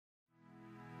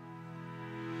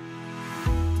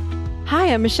Hi,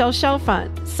 I'm Michelle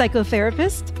Chalfant,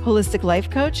 psychotherapist, holistic life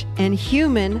coach, and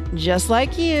human just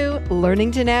like you,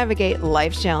 learning to navigate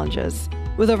life's challenges.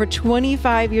 With over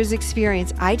 25 years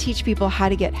experience, I teach people how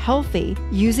to get healthy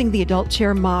using the adult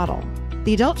chair model.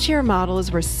 The adult chair model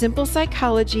is where simple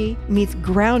psychology meets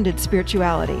grounded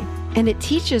spirituality, and it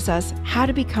teaches us how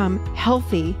to become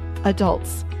healthy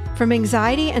adults. From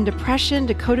anxiety and depression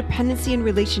to codependency and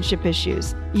relationship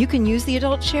issues, you can use the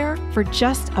adult chair for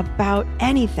just about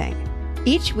anything.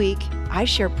 Each week, I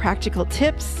share practical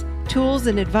tips, tools,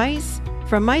 and advice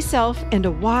from myself and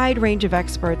a wide range of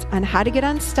experts on how to get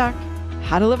unstuck,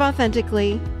 how to live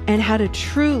authentically, and how to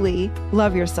truly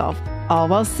love yourself, all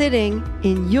while sitting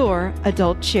in your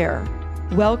adult chair.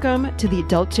 Welcome to the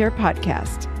Adult Chair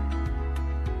Podcast.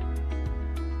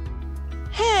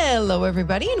 Hello,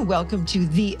 everybody, and welcome to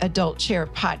the Adult Chair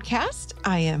Podcast.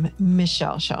 I am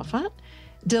Michelle Chalfant.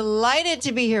 Delighted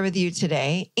to be here with you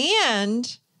today,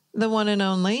 and the one and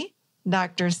only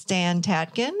Dr. Stan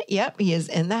Tatkin. Yep, he is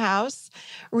in the house.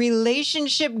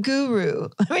 Relationship guru.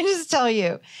 Let me just tell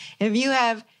you, if you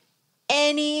have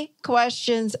any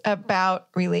questions about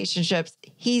relationships,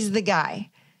 he's the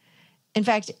guy. In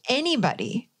fact,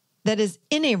 anybody that is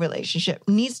in a relationship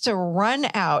needs to run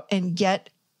out and get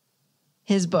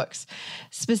his books.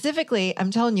 Specifically,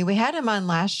 I'm telling you, we had him on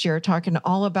last year talking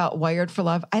all about Wired for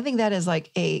Love. I think that is like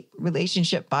a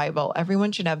relationship Bible.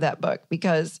 Everyone should have that book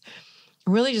because it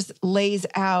really just lays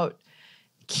out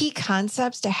key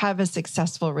concepts to have a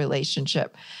successful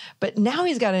relationship. But now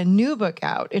he's got a new book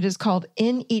out. It is called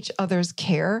In Each Other's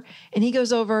Care. And he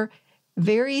goes over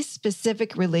very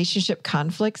specific relationship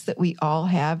conflicts that we all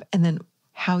have, and then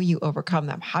how you overcome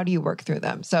them. How do you work through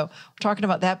them? So we're talking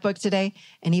about that book today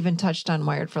and even touched on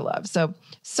Wired for Love. So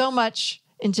much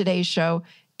in today's show.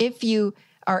 If you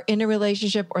are in a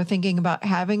relationship or thinking about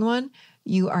having one,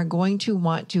 you are going to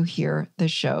want to hear the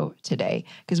show today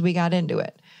because we got into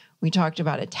it. We talked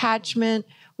about attachment.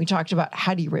 We talked about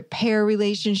how do you repair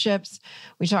relationships.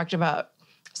 We talked about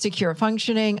secure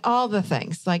functioning, all the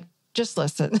things. Like, just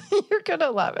listen. You're going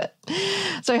to love it.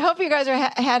 So I hope you guys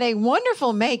had a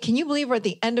wonderful May. Can you believe we're at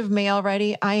the end of May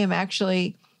already? I am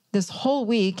actually this whole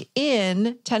week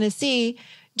in Tennessee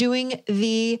doing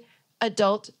the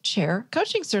Adult Chair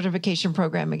Coaching Certification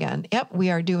Program again. Yep, we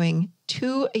are doing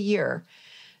 2 a year.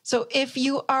 So if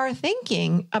you are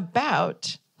thinking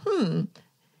about,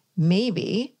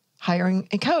 maybe hiring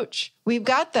a coach, we've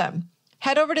got them.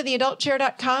 Head over to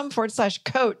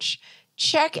theadultchair.com/coach.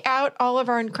 Check out all of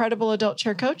our incredible adult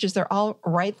chair coaches. They're all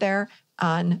right there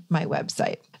on my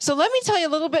website. So let me tell you a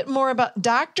little bit more about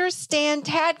Dr. Stan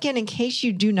Tatkin in case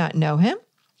you do not know him.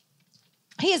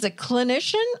 He is a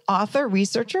clinician, author,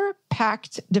 researcher,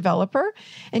 PACT developer,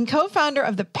 and co-founder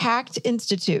of the PACT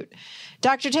Institute.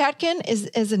 Dr. Tatkin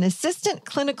is an assistant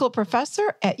clinical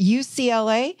professor at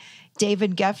UCLA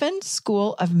David Geffen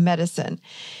School of Medicine.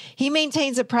 He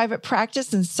maintains a private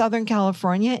practice in Southern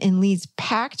California and leads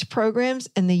PACT programs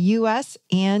in the U.S.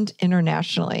 and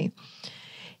internationally.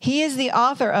 He is the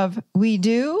author of We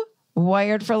Do,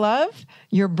 Wired for Love,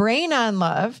 Your Brain on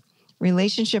Love,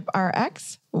 Relationship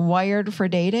RX, Wired for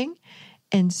Dating,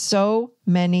 and so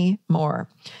many more.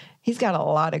 He's got a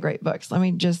lot of great books, let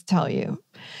me just tell you.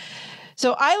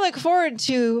 So I look forward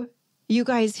to you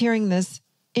guys hearing this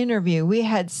interview. We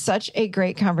had such a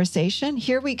great conversation.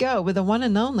 Here we go with the one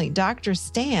and only Dr.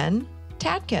 Stan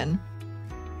Tatkin.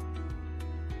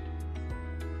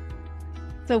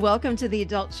 So welcome to the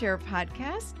Adult Chair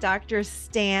Podcast, Dr.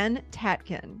 Stan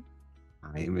Tatkin.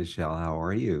 Hi, Michelle. How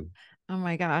are you? Oh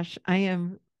my gosh,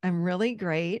 I'm really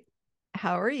great.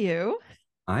 How are you?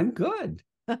 I'm good.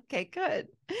 Okay, good.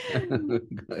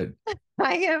 Good.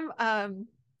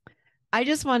 I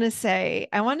just want to say,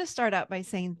 I want to start out by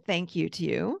saying thank you to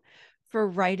you for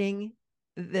writing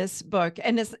this book.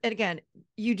 And again,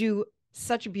 you do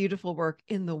such beautiful work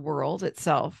in the world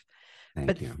itself.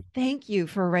 Thank you. Thank you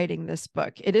for writing this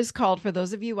book. It is called, for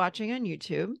those of you watching on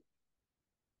YouTube,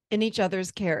 In Each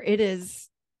Other's Care. It is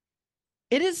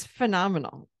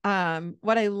phenomenal.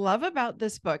 What I love about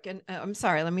this book, and I'm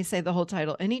sorry, let me say the whole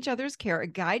title, In Each Other's Care, A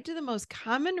Guide to the Most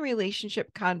Common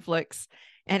Relationship Conflicts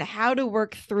and How to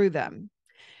Work Through Them.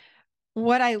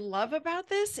 What I love about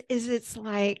this is it's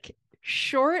like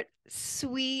short,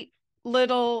 sweet,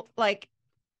 little, like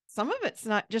some of it's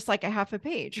not just like a half a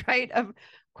page, right? Of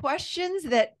questions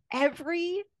that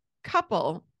every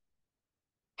couple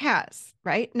has,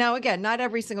 right? Now, again, not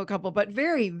every single couple, but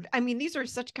these are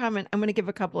such common. I'm going to give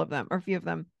a couple of them or a few of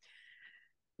them.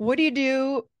 What do you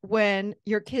do when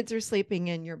your kids are sleeping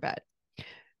in your bed?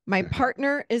 My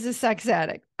partner is a sex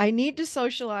addict. I need to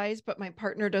socialize, but my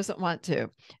partner doesn't want to.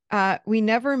 We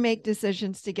never make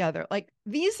decisions together. Like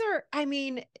these are, I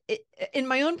mean, in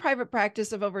my own private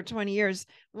practice of over 20 years,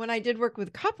 when I did work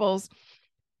with couples,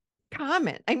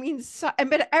 common. I mean,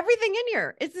 but everything in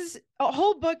here is this a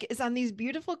whole book is on these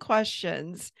beautiful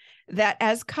questions that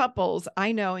as couples,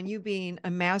 I know, and you being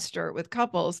a master with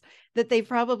couples, that they've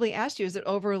probably asked you, is it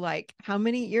over like how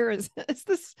many years is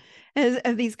this,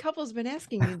 have these couples been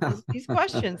asking you these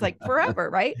questions like forever,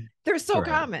 right? They're so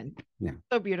Forever. common. Yeah.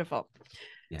 So beautiful.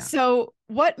 Yeah. So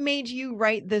what made you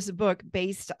write this book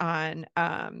based on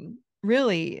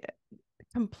really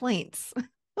complaints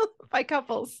by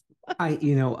couples?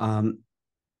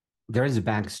 There is a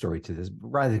backstory to this, but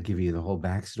rather than give you the whole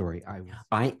backstory,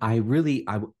 I really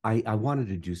I wanted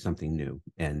to do something new,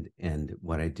 and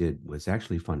what I did was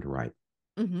actually fun to write.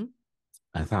 Mm-hmm.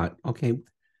 I thought, okay,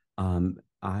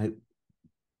 I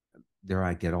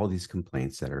get all these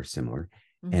complaints that are similar,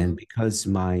 Mm-hmm. and because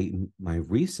my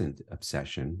recent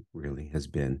obsession really has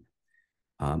been,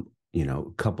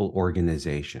 couple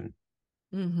organization,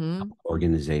 Mm-hmm.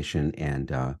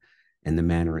 and the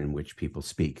manner in which people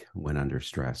speak when under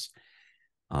stress.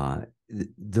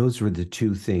 Those were the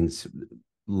two things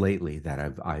lately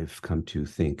that I've come to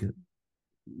think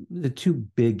the two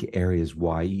big areas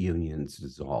why unions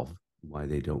dissolve, why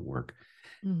they don't work.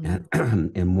 Mm-hmm.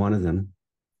 And one of them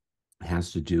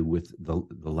has to do with the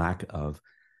lack of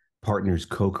partners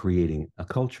co-creating a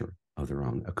culture of their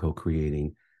own,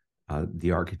 co-creating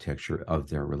the architecture of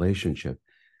their relationship,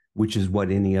 which is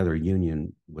what any other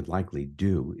union would likely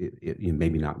do.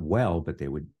 Maybe not well, but they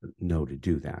would know to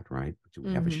do that, right? So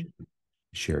we have a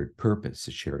shared purpose,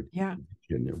 a shared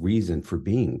vision, a reason for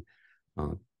being.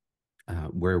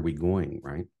 Where are we going,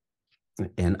 right?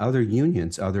 And other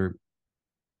unions, other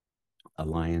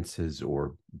alliances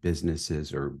or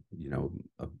businesses, or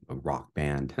a rock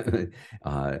band,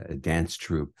 a dance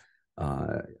troupe,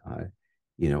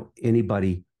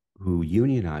 anybody who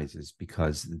unionizes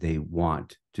because they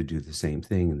want to do the same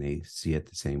thing and they see it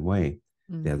the same way,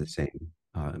 they have the same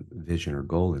vision or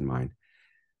goal in mind,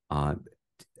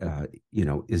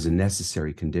 is a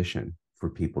necessary condition for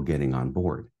people getting on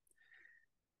board.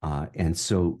 And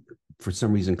so for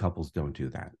some reason, couples don't do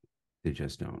that. They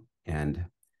just don't. And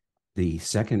the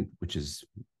second, which is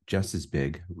just as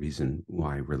big reason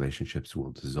why relationships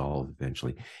will dissolve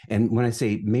eventually. And when I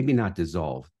say maybe not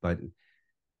dissolve, but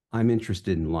I'm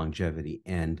interested in longevity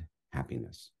and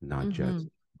happiness, not just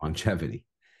longevity.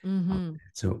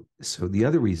 So the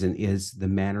other reason is the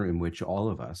manner in which all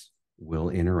of us will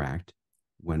interact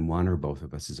when one or both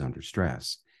of us is under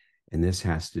stress. And this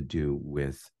has to do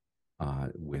with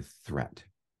threat,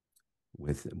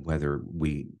 with whether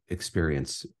we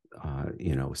experience,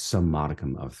 some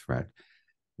modicum of threat,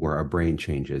 where our brain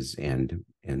changes and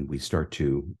we start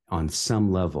to, on some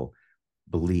level,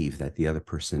 believe that the other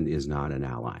person is not an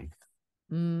ally,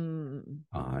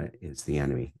 is the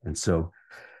enemy. And so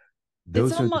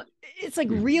it's like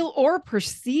real or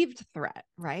perceived threat,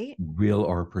 right? Real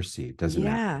or perceived, doesn't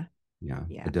matter. Yeah,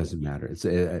 it doesn't matter. It's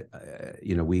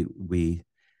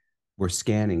we're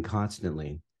scanning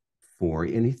constantly for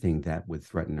anything that would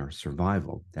threaten our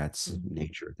survival. That's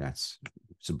nature. That's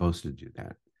supposed to do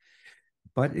that.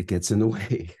 But it gets in the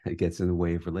way. It gets in the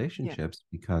way of relationships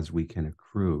because we can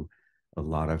accrue a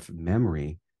lot of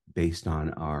memory based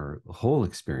on our whole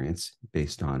experience,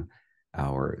 based on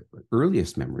our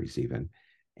earliest memories even.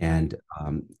 And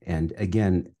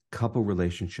again, couple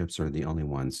relationships are the only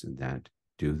ones that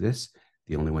do this,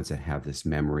 the only ones that have this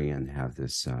memory and have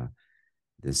this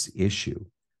this issue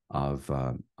of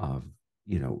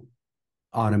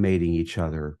automating each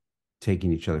other,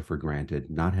 taking each other for granted,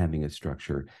 not having a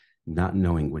structure, not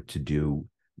knowing what to do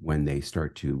when they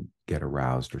start to get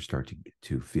aroused or start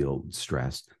to feel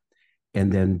stressed,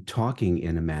 and then talking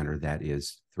in a manner that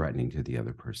is threatening to the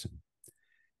other person.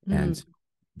 And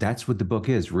that's what the book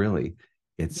is, really.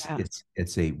 It's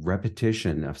a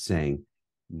repetition of saying,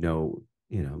 no,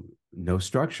 no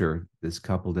structure. This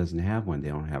couple doesn't have one. They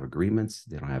don't have agreements.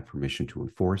 They don't have permission to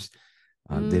enforce.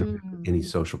 They don't have any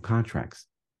social contracts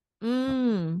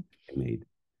made.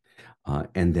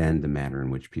 And then the manner in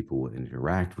which people will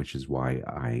interact, which is why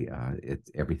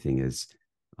everything is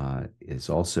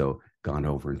also gone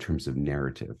over in terms of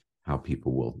narrative, how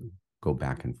people will go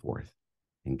back and forth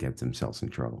and get themselves in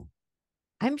trouble.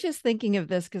 I'm just thinking of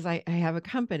this because I have a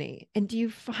company. And do you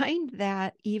find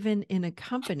that even in a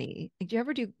company, do you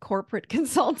ever do corporate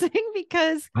consulting?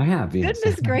 Because I have, yes.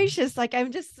 Goodness gracious, like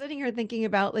I'm just sitting here thinking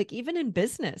about like even in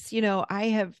business, I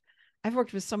have I've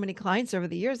worked with so many clients over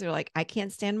the years. They're like, I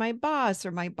can't stand my boss,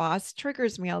 or my boss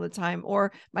triggers me all the time,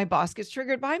 or my boss gets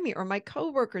triggered by me, or my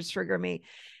coworkers trigger me.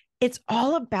 It's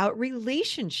all about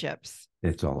relationships.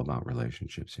 It's all about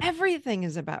relationships. Yeah. Everything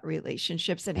is about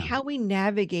relationships and Yeah. how we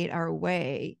navigate our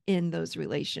way in those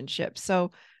relationships.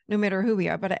 So no matter who we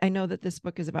are, but I know that this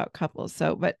book is about couples.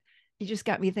 So, but you just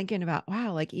got me thinking about,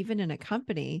 wow, like even in a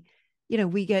company, Yeah.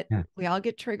 we all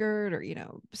get triggered, or,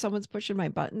 someone's pushing my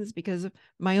buttons because of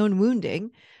my own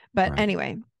wounding. But Right.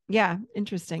 anyway, yeah,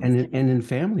 interesting. And in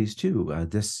families too.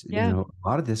 This, Yeah. a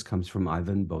lot of this comes from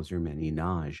Ivan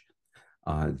Bozer-Meny-Nagy,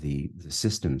 the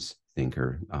systems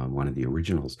thinker, one of the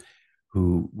originals,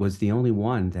 who was the only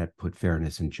one that put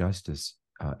fairness and justice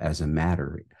as a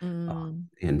matter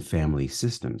in family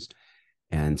systems.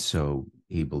 And so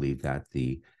he believed that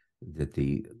the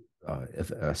if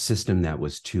a system that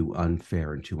was too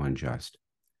unfair and too unjust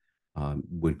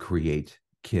would create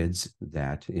kids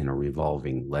that, in a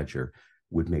revolving ledger,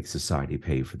 would make society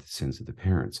pay for the sins of the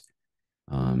parents.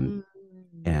 Um,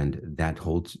 Mm. and that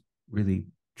holds really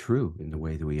true in the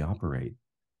way that we operate.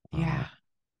 Uh, Yeah.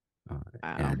 Wow.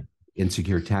 and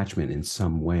insecure attachment in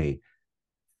some way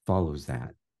follows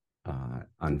that Mm.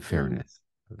 unfairness,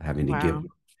 having to give Wow.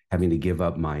 having to give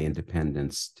up my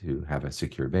independence to have a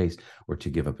secure base, or to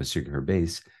give up a secure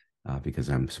base because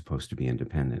I'm supposed to be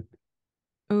independent.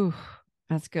 Ooh,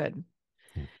 that's good.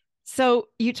 Yeah. So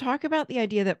you talk about the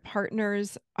idea that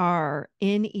partners are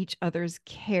in each other's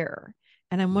care.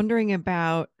 And I'm wondering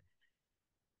about,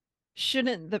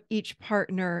 shouldn't each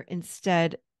partner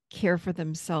instead care for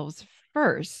themselves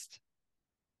first?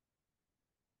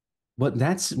 But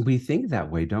we think that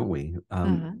way, don't we?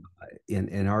 Uh-huh.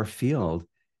 In our field,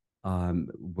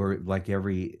 we're like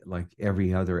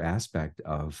every other aspect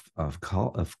of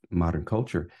modern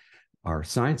culture. Our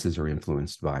sciences are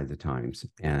influenced by the times,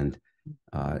 and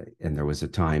there was a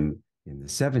time in the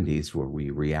 70s where we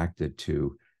reacted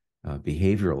to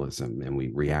behavioralism, and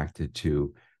we reacted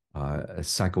to a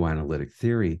psychoanalytic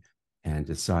theory, and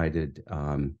decided,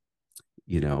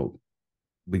 you know,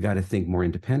 we got to think more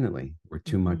independently. We're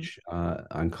too Mm-hmm. much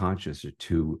unconscious, or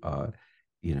too,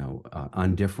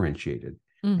 undifferentiated.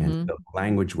 And Mm-hmm. so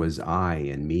language was I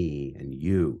and me and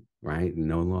you, right?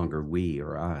 No longer we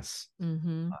or us.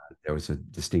 Mm-hmm. There was a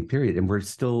distinct period, and we're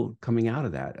still coming out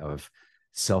of that, of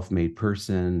self-made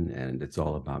person, and it's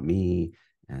all about me,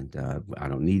 and I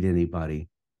don't need anybody.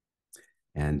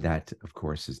 And that, of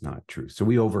course, is not true. So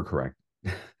we overcorrect.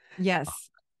 Yes.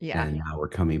 Yeah. And now we're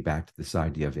coming back to this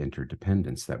idea of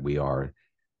interdependence, that we are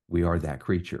that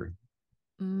creature.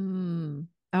 Mm.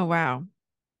 Oh, wow.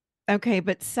 Okay.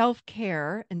 But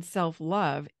self-care and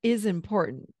self-love is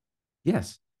important.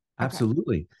 Yes, Okay.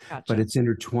 absolutely. But Gotcha. it's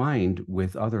intertwined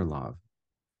with other love.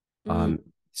 Mm.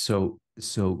 So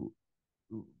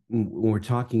when we're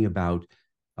talking about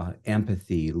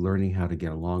empathy, learning how to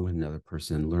get along with another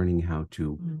person, learning how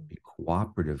to Mm. be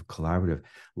cooperative, collaborative,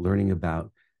 learning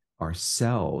about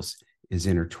ourselves is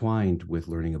intertwined with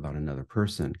learning about another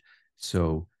person.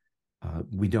 So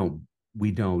we don't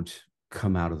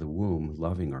come out of the womb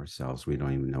loving ourselves. We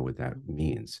don't even know what that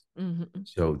means. Mm-hmm.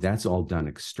 So that's all done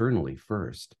externally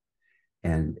first,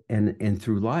 and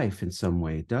through life, in some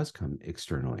way, it does come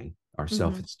externally. Our Mm-hmm.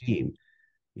 self-esteem,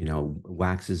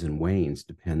 waxes and wanes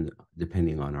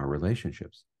depending on our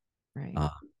relationships. Right. uh,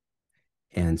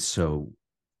 and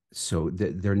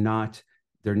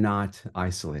they're not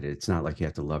isolated. It's not like you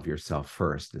have to love yourself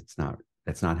first. That's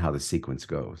not how the sequence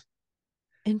goes.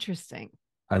 Interesting.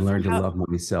 I So learned to how, love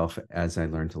myself as I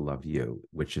learned to love you,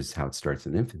 which is how it starts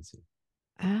in infancy.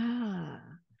 ah,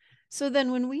 so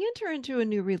then when we enter into a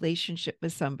new relationship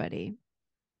with somebody,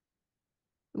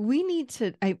 we need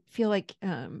to, I feel like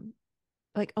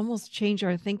almost change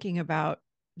our thinking about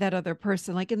that other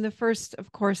person. Like in the first,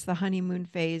 of course, the honeymoon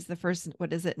phase, the first,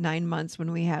 what is it, 9 months,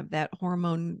 when we have that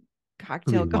hormone Could be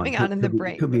cocktail long, going on in the could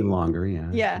brain. be longer, yeah.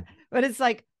 Yeah. But it's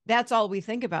like, that's all we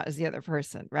think about is the other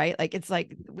person, right? Like it's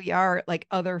like we are like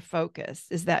other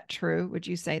focused. Is that true? Would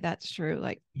you say that's true?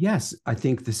 Like, Yes, I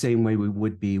think the same way we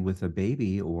would be with a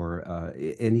baby, or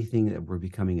anything that we're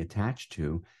becoming attached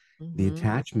to. The mm-hmm,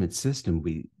 attachment system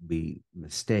we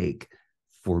mistake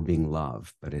for being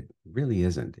love, but it really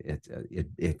isn't.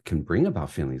 It can bring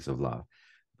about feelings of love,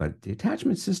 but the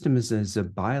attachment system is a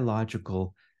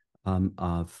biological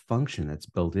function that's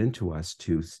built into us,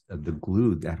 to the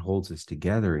glue that holds us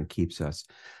together and keeps us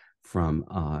from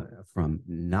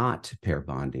not pair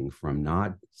bonding, from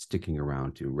not sticking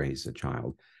around to raise a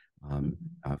child,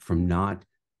 mm-hmm, from not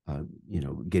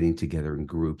getting together in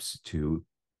groups to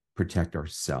protect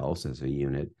ourselves as a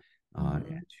unit,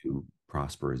 mm-hmm, and to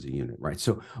prosper as a unit, right?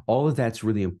 So all of that's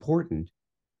really important,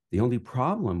 The only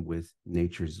problem with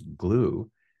nature's glue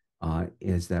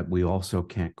is that we also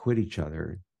can't quit each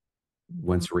other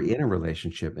once we're in a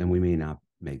relationship, and we may not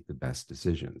make the best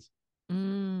decisions.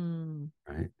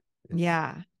 Right?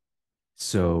 Yeah.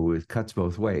 So it cuts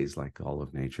both ways, like all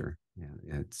of nature.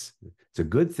 Yeah, it's a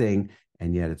good thing,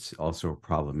 and yet it's also a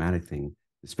problematic thing,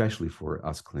 especially for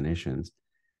us clinicians,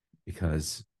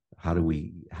 because how do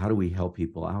we help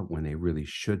people out when they really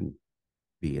shouldn't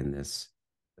be in this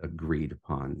agreed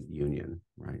upon union,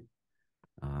 right?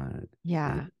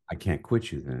 Yeah. I can't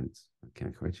quit you, then I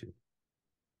can't quit you.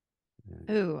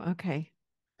 Oh, okay.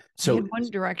 I So, had one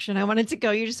direction I wanted to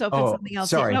go. You just opened oh, something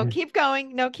else. Yeah, sorry. no, keep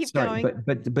going. No, keep Sorry, going.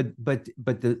 but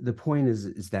the point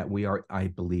is that we are, I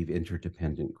believe,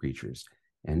 interdependent creatures,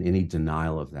 and any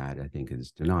denial of that, I think,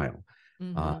 is denial.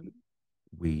 Uh, Mm-hmm.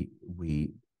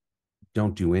 we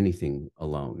don't do anything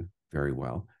alone very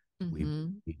well.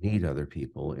 Mm-hmm. We need other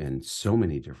people in so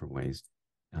many different ways,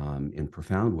 in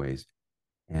profound ways,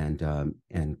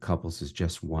 and couples is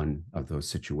just one of those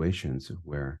situations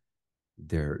where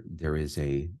there is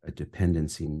a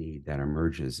dependency need that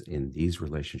emerges in these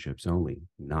relationships only,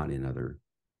 not in other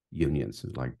unions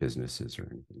like businesses or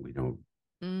anything. We don't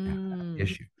have that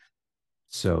issue.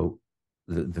 So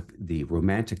the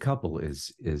romantic couple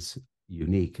is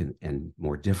unique and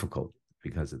more difficult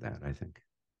because of that, I think.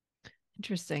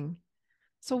 Interesting.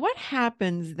 So what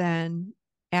happens then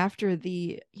after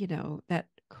that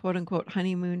quote unquote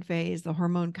honeymoon phase, the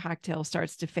hormone cocktail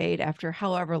starts to fade after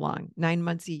however long, 9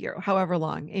 months, a year, however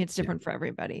long, it's Yeah. different for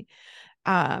everybody.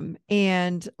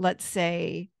 And let's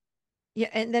say, yeah,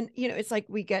 and then, it's like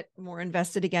we get more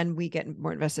invested again. We get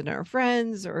more invested in our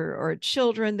friends or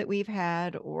children that we've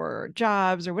had or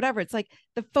jobs or whatever. It's like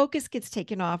the focus gets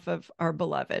taken off of our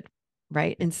beloved,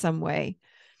 right? In some way.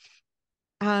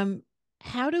 Um,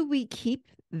 how do we keep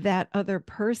that other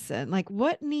person? Like,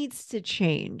 what needs to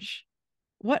change?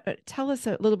 Tell us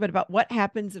a little bit about what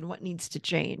happens and what needs to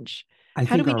change. I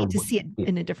How do think we need to see it yeah,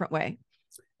 in a different way?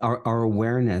 our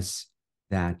awareness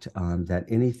that that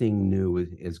anything new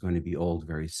is going to be old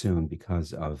very soon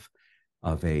because of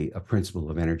a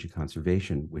principle of energy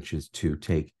conservation, which is to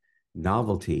take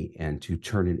novelty and to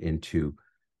turn it into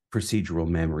procedural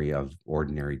memory of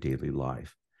ordinary daily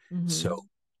life. So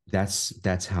Mm-hmm.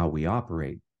 that's how we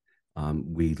operate.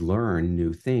 We learn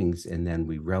new things, and then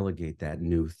we relegate that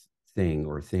new thing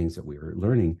or things that we are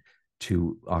learning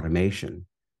to automation,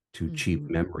 to cheap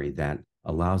Mm-hmm. memory that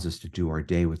allows us to do our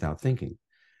day without thinking.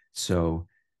 So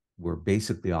we're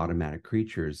basically automatic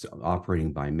creatures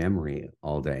operating by memory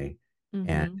all day, and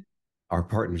Mm-hmm. our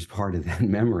partner's part of that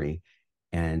memory,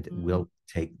 and Mm-hmm. we'll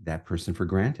take that person for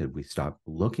granted. We stop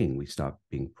looking, we stop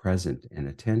being present and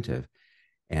attentive,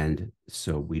 and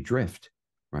so we drift,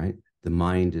 right? The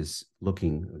brain is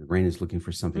looking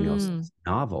for something else Mm. that's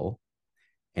novel,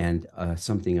 and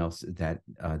something else that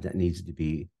needs to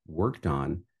be worked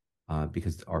on,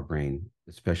 because our brain,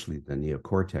 especially the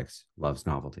neocortex, loves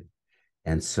novelty.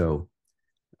 And so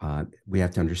we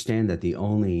have to understand that the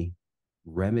only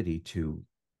remedy to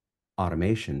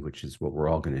automation, which is what we're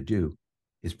all going to do,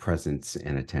 is presence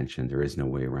and attention. There is no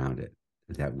way around it.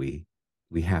 That we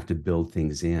have to build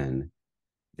things in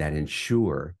that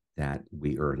ensure that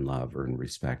we earn love, earn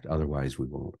respect. Otherwise, we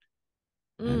won't.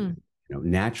 And Mm.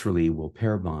 naturally, we'll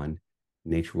pair bond.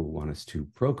 Nature will want us to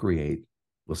procreate.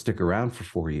 We'll stick around for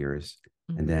 4 years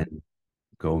and Mm-hmm. then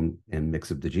go and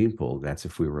mix up the gene pool. That's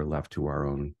if we were left to our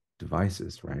own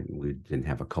devices, right? We didn't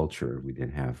have a culture, we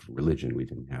didn't have religion, we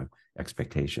didn't have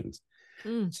expectations.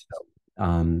 Mm. So,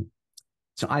 um,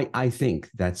 so I think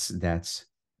that's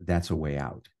a way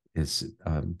out. Is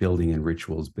building in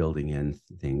rituals, building in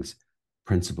things,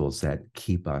 principles that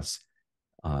keep us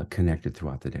connected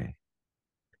throughout the day.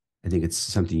 I think it's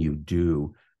something you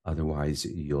do. Otherwise,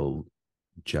 you'll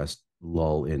just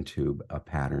lull into a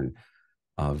pattern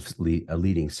of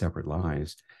leading separate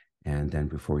lives, and then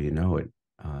before you know it,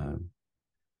 uh,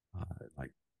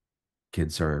 like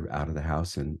kids are out of the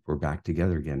house and we're back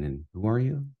together again. And who are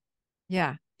you?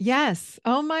 Yeah. Yes.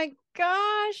 Oh my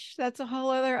gosh. That's a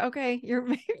whole other, okay.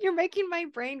 You're making my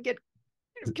brain get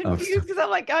Oh, confused because I'm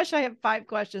like, gosh, I have 5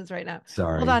 questions right now. Hold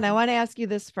sorry. on. I want to ask you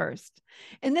this first.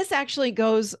 And this actually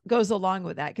goes along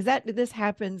with that because this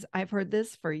happens. I've heard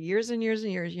this for years and years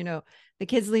and years. The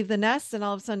kids leave the nest and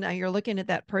all of a sudden now you're looking at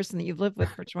that person that you've lived with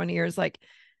for 20 years, like,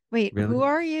 wait, who Really?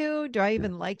 are you? Do I Yeah.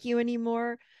 even like you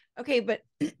anymore? Okay, but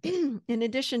in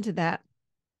addition to that,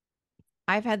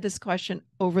 I've had this question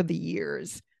over the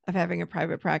years of having a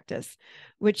private practice,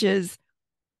 which is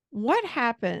what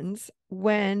happens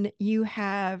when you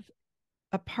have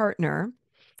a partner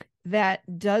that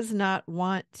does not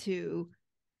want to,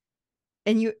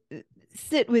 and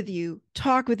sit with you,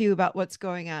 talk with you about what's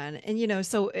going on. And,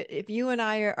 so if you and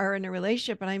I are in a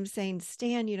relationship and I'm saying,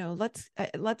 Stan,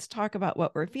 let's talk about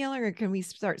what we're feeling, or can we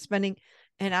start spending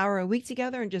an hour a week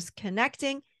together and just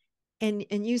connecting? And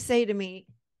you say to me,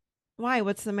 why?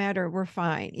 What's the matter? We're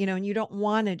fine, and you don't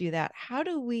want to do that. How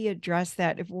do we address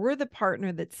that if we're the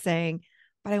partner that's saying,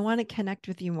 but I want to connect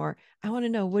with you more. I want to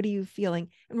know, what are you feeling?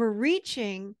 And we're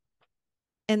reaching,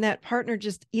 and that partner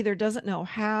just either doesn't know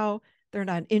how, they're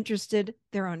not interested,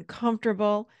 they're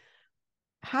uncomfortable.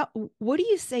 What do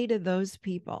you say to those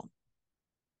people?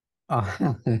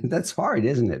 That's hard,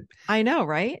 isn't it? I know,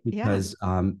 right? Yeah. Because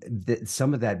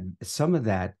some of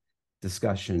that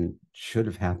discussion should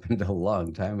have happened a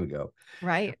long time ago.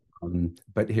 Right.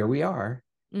 But here we are,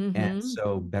 and Mm-hmm.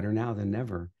 so better now than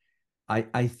never.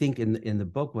 I think in the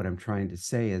book, what I'm trying to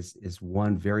say is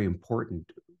one very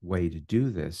important way to do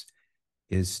this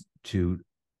is to,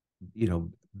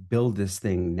 build this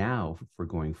thing now for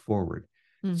going forward.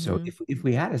 So Mm-hmm. if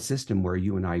we had a system where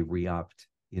you and I re-upped,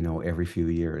 every few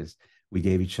years, we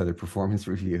gave each other performance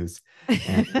reviews,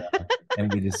 and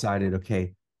and we decided,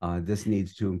 okay, this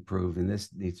needs to improve and this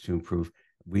needs to improve.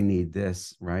 We need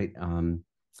this, right?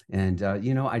 And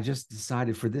I just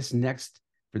decided for this next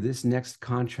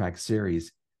contract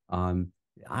series,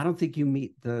 I don't think you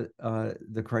meet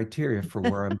the criteria for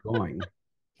where I'm going.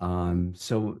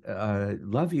 So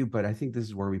love you, but I think this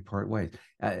is where we part ways.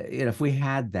 If we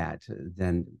had that,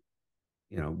 then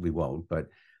we won't. But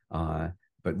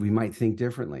we might think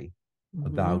differently Mm-hmm.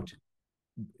 about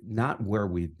not where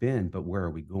we've been, but where are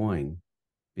we going?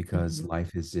 Because Mm-hmm.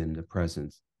 life is in the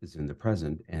present,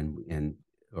 and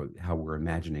how we're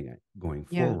imagining it going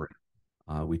Yeah. forward.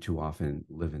 We too often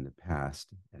live in the past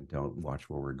and don't watch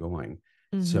where we're going.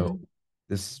 So Mm-hmm.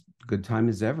 this good time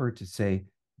as ever to say,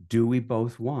 do we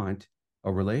both want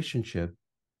a relationship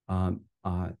um,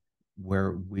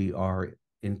 where we are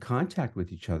in contact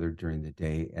with each other during the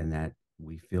day and that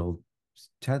we feel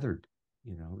tethered?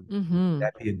 Would Mm-hmm.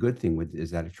 that be a good thing?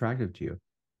 Is that attractive to you?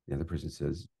 The other person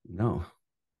says, no,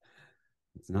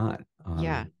 it's not.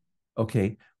 Yeah.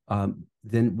 Okay,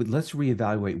 then let's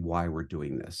reevaluate why we're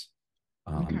doing this.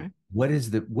 Okay. What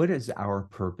is our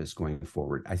purpose going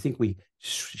forward? I think we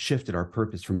shifted our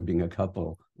purpose from being a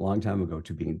couple a long time ago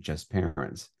to being just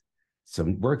parents. So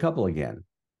we're a couple again.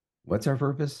 What's our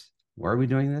purpose? Why are we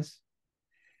doing this?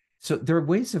 So there are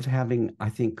ways of having, I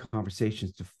think,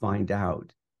 conversations to find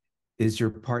out, is your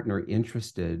partner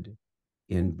interested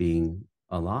in being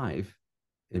alive,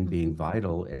 in being Mm-hmm.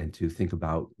 vital, and to think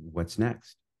about what's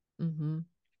next, Mm-hmm.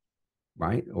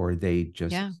 right? Or are they Yeah.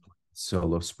 just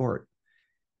solo sport?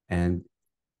 And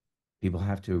people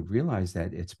have to realize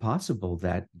that it's possible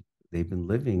that they've been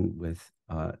living with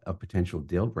a potential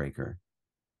deal breaker,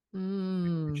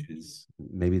 Mm. which is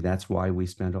maybe that's why we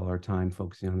spend all our time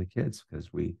focusing on the kids,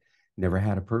 because we never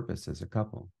had a purpose as a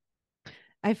couple.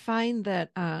 I find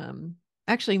that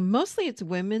actually mostly it's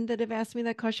women that have asked me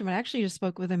that question, but I actually just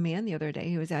spoke with a man the other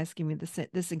day who was asking me this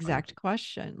Right. exact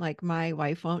question. Like, my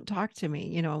wife won't talk to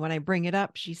me. When I bring it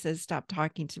up, she says, "Stop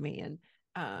talking to me,"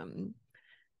 um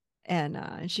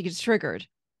and she gets triggered.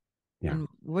 Yeah. And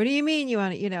what do you mean you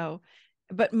want to,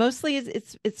 But mostly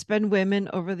it's been women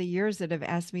over the years that have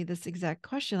asked me this exact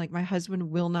question. Like, my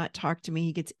husband will not talk to me.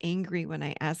 He gets angry when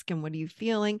I ask him, "What are you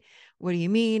feeling? What do you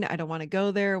mean? I don't want to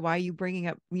go there. Why are you bringing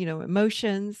up,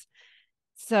 emotions?"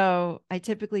 So I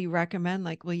typically recommend,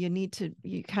 like, well,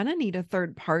 you kind of need a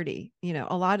third party.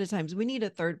 A lot of times we need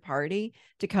a third party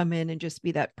to come in and just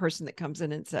be that person that comes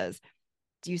in and says,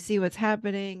 "Do you see what's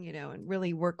happening?" And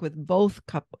really work with both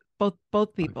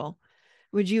people.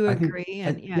 Would you I think, agree?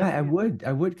 And yeah, yeah, I would,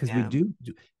 because yeah.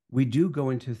 we do go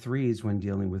into threes when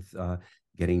dealing with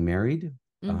getting married,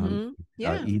 Mm-hmm.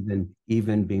 Yeah.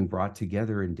 even being brought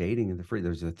together and dating in the free.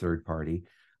 There's a third party,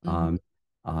 Mm-hmm.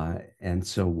 and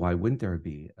so why wouldn't there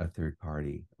be a third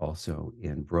party also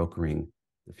in brokering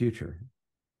the future?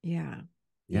 Yeah.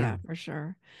 Yeah, Yeah, for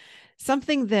sure.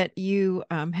 Something that you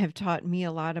have taught me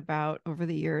a lot about over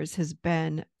the years has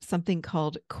been something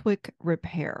called quick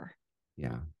repair.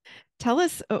 yeah. Tell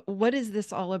us, what is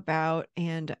this all about,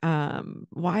 and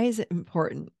why is it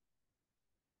important?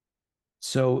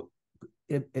 So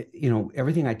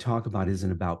everything I talk about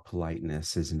isn't about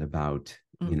politeness, isn't about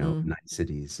Mm-mm.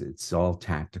 niceties. It's all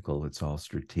tactical. It's all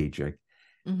strategic.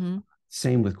 Mm-hmm.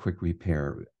 Same with quick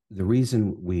repair. The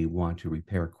reason we want to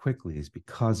repair quickly is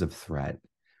because of threat,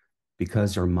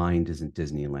 because our mind isn't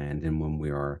Disneyland, and when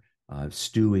we are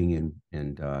stewing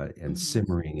and Mm-hmm.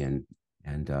 simmering and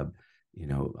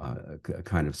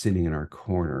kind of sitting in our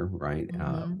corner, right,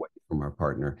 Mm-hmm. away from our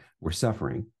partner, we're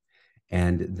suffering,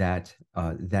 and that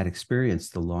experience,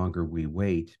 the longer we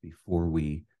wait before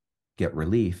we get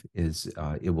relief is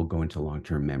it will go into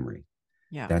long-term memory.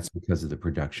 Yeah. That's because of the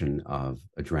production of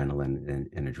adrenaline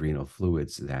and adrenal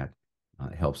fluids that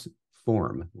helps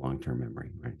form long-term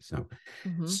memory, right? So,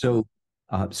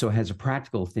 Mm-hmm. so as a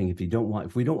practical thing, if we don't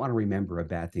want to remember a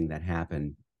bad thing that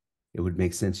happened, it would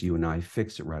make sense you and I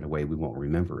fix it right away. We won't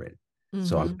remember it. Mm-hmm.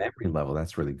 So on a memory level,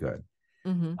 that's really good.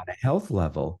 Mm-hmm. On a health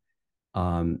level,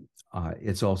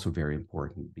 it's also very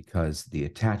important because the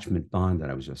attachment bond that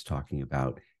I was just talking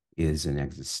about is an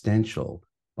existential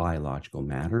biological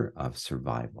matter of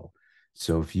survival.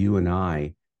 So if you and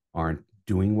I aren't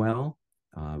doing well,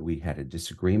 we had a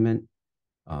disagreement,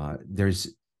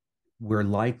 we're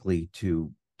likely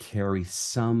to carry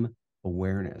some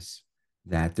awareness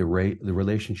that the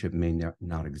relationship may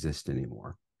not exist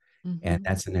anymore. Mm-hmm. And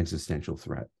that's an existential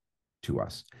threat to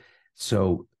us.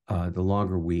 So the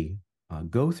longer we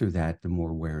go through that, the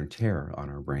more wear and tear on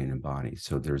our brain and body.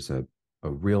 So there's a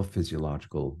real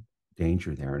physiological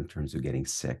danger there in terms of getting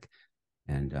sick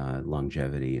and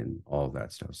longevity and all of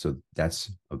that stuff. So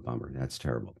that's a bummer. That's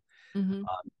terrible. Mm-hmm.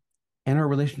 And our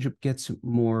relationship gets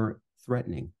more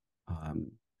threatening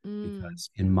because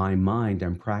in my mind,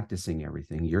 I'm practicing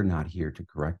everything. You're not here to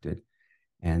correct it.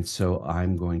 And so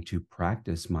I'm going to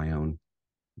practice my own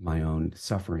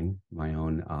suffering, my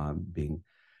own being,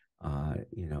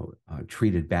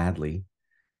 treated badly.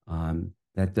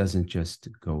 That doesn't just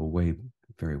go away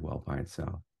very well by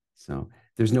itself. So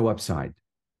there's no upside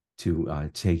to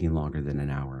taking longer than an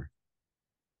hour.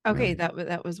 Okay, really.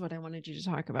 that was what I wanted you to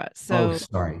talk about. Oh, So,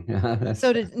 sorry. no.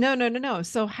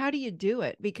 So how do you do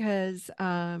it? Because,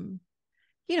 when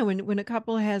a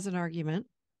couple has an argument,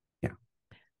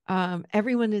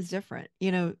 everyone is different.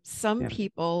 Some Yeah.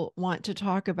 people want to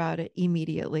talk about it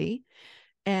immediately,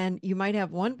 and you might have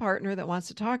one partner that wants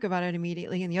to talk about it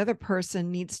immediately, and the other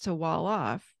person needs to wall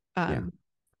off.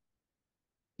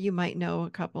 You might know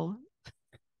a couple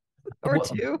or Well,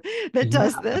 two that yeah,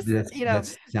 does this.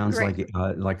 that sounds Great.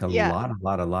 like a Yeah.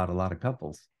 lot of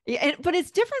couples. Yeah, but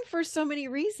it's different for so many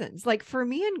reasons. Like for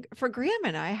me and for Graham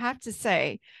and I have to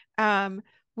say,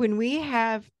 when we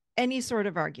have any sort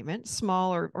of argument,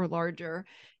 small or larger,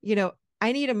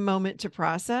 I need a moment to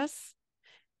process.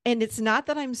 And it's not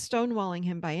that I'm stonewalling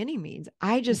him by any means.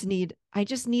 I just need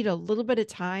a little bit of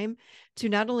time to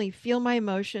not only feel my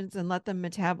emotions and let them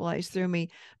metabolize through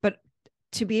me, but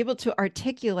to be able to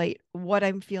articulate what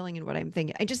I'm feeling and what I'm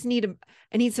thinking.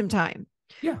 I need some time.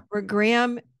 Yeah. Where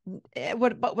Graham,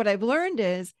 what I've learned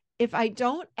is if I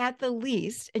don't at the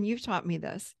least, and you've taught me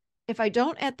this, if I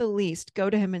don't at the least go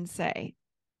to him and say,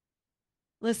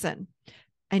 listen,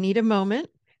 I need a moment.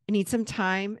 I need some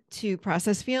time to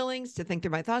process feelings, to think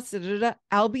through my thoughts.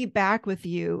 I'll be back with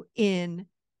you in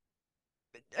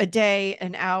a day,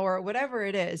 an hour, whatever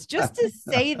it is, just to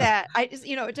say that.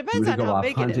 It depends on how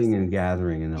big it is. Hunting and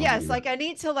gathering and all. Yes, I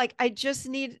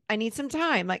need some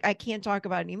time. Like I can't talk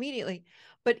about it immediately,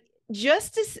 but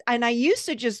and I used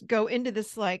to just go into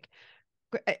this like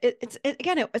it's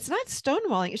not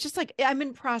stonewalling. It's just like I'm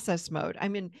in process mode.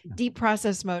 I'm in deep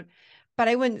process mode, but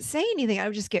I wouldn't say anything. I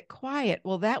would just get quiet.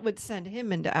 Well, that would send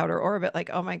him into outer orbit. Like,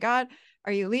 oh my God,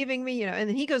 are you leaving me? And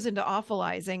then he goes into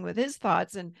awfulizing with his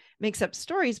thoughts and makes up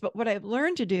stories. But what I've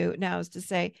learned to do now is to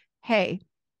say, hey,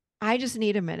 I just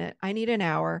need a minute. I need an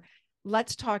hour.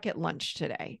 Let's talk at lunch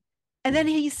today. And then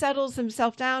he settles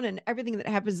himself down, and everything that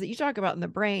happens that you talk about in the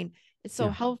brain, it's so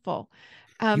helpful.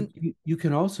 You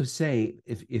can also say,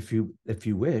 if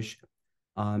you wish,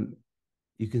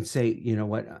 you can say, you know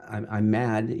what, I'm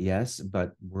mad, yes,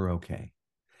 but we're okay.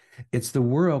 It's the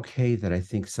we're okay that I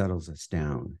think settles us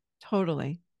down.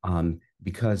 Totally.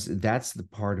 Because that's the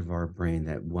part of our brain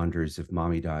that wonders if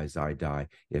mommy dies, I die.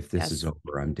 If this is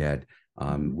over, I'm dead.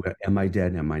 Am I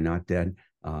dead? Am I not dead?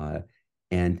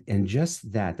 And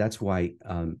just that's why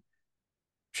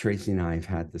Tracy and I have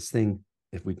had this thing.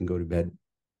 If we can go to bed,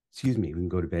 we can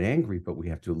go to bed angry, but we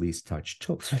have to at least touch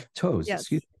toes. Yes.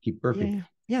 Excuse me, keep burping.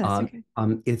 Yeah, that's okay.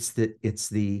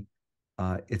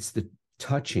 It's the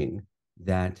touching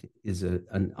that is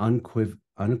an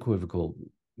unequivocal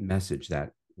message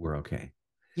that we're okay.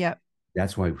 Yep.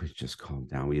 That's why we just calm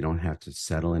down. We don't have to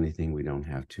settle anything. We don't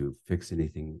have to fix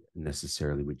anything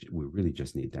necessarily. We really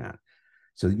just need that.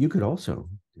 So you could also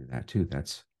do that too.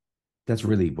 That's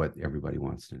really what everybody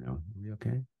wants to know. Are we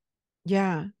okay?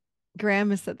 Yeah. Graham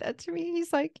has said that to me.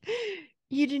 He's like,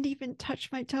 you didn't even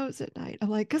touch my toes at night. I'm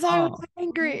like, because I was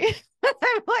angry.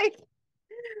 I'm like,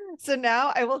 so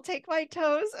now I will take my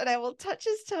toes and I will touch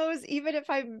his toes, even if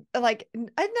I'm like, not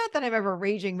that I'm ever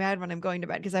raging mad when I'm going to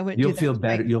bed, because I wouldn't. You'll feel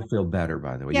better. You'll feel better,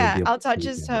 by the way. Yeah, I'll touch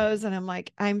his toes and I'm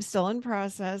like, I'm still in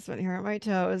process, but here are my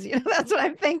toes. That's what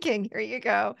I'm thinking. Here you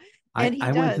go. And he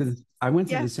does. I went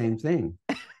through Yeah. the same thing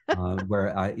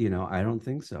where I don't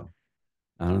think so.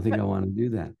 I don't think But I want to do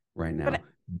that right now.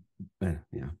 but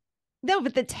Yeah, no,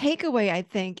 but the takeaway I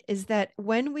think is that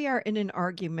when we are in an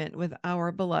argument with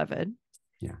our beloved,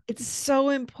 yeah, it's so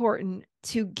important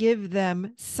to give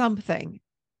them something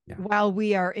yeah. while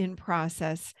we are in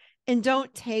process, and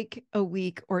don't take a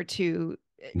week or two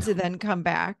to No. then come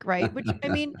back, right? Which, I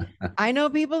mean, I know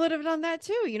people that have done that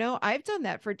too. I've done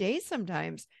that for days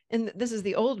sometimes. And this is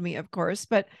the old me, of course,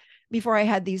 but before I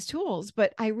had these tools.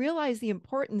 But I realized the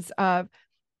importance of,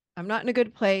 I'm not in a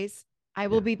good place. I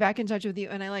will Yeah. be back in touch with you.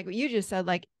 And I like what you just said,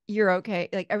 like, you're okay,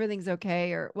 like everything's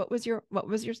okay. Or what was your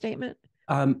statement?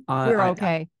 We're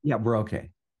okay. Yeah, we're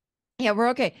okay. Yeah, we're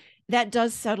okay. That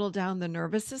does settle down the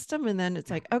nervous system. And then it's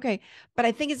Yeah. like, okay. But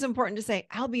I think it's important to say,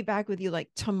 I'll be back with you like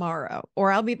tomorrow,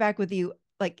 or I'll be back with you.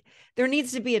 Like, there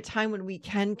needs to be a time when we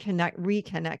can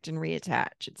reconnect, and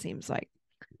reattach. It seems like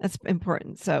that's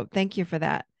important. So thank you for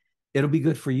that. It'll be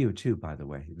good for you too, by the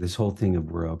way. This whole thing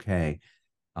of we're okay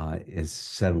is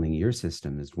settling your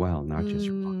system as well, not just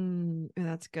your body.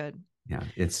 That's good. Yeah,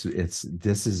 it's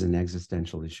this is an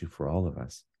existential issue for all of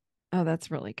us. Oh,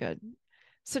 that's really good.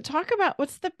 So talk about,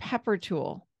 what's the pepper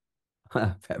tool?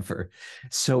 Pepper.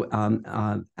 So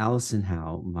Allison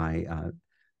Howe, my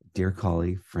dear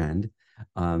colleague, friend,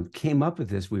 came up with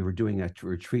this. We were doing a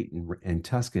retreat in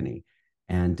Tuscany,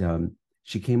 and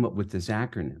she came up with this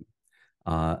acronym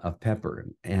of pepper.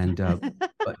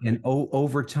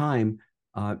 Over time,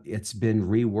 it's been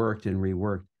reworked and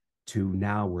reworked to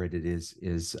now where it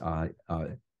is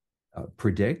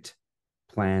predict,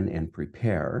 plan, and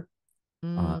prepare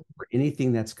Mm, for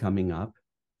anything that's coming up,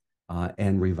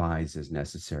 and revise as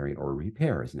necessary or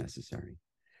repair as necessary.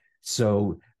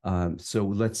 So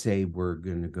let's say we're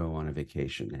going to go on a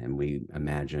vacation and we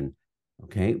imagine,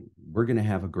 okay, we're going to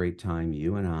have a great time,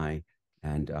 you and I,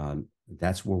 and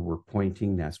that's where we're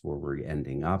pointing. That's where we're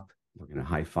ending up. We're going to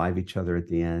high five each other at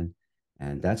the end,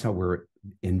 and that's how we're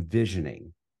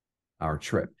envisioning our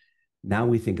trip. Now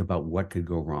we think about what could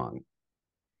go wrong,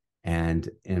 and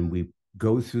we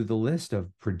go through the list of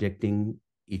predicting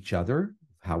each other,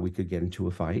 how we could get into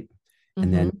a fight,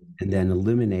 and then hmm and then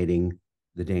eliminating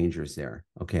the dangers there.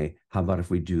 Okay, how about if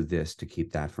we do this to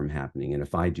keep that from happening? And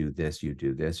if I do this, you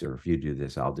do this, or if you do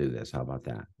this, I'll do this. How about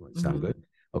that? Sound hmm good?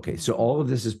 Okay, hmm so all of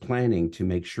this is planning to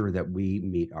make sure that we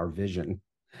meet our vision.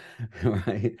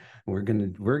 Right, we're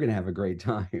gonna have a great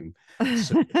time.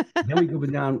 So then we go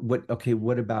down,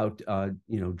 what about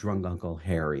drunk Uncle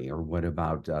Harry, or what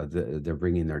about they're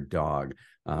bringing their dog,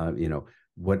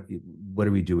 what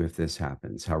do we do if this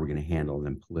happens? How are we going to handle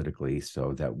them politically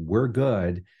so that we're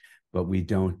good, but we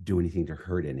don't do anything to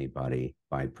hurt anybody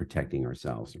by protecting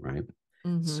ourselves, right?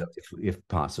 So hmm if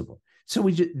possible. So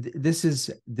this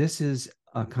is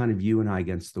a kind of you and I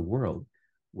against the world.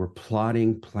 We're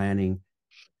plotting, planning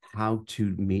how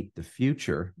to meet the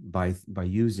future by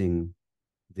using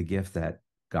the gift that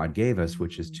God gave us,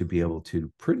 which is to be able to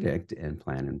predict and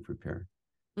plan and prepare,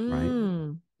 right?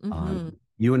 Mm, hmm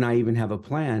You and I even have a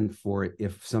plan for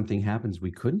if something happens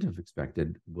we couldn't have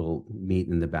expected. We'll meet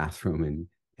in the bathroom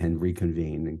and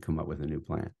reconvene and come up with a new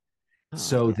plan, Oh, yeah.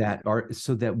 so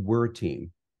that we're a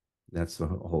team. That's the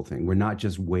whole thing. We're not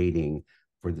just waiting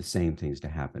for the same things to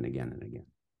happen again and again.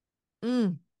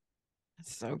 Mm,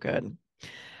 that's so good.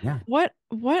 Yeah.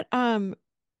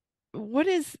 What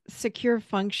is secure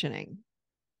functioning,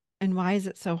 and why is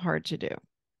it so hard to do?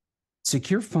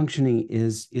 Secure functioning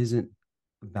isn't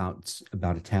about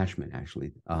attachment,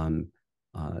 actually.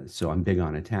 So I'm big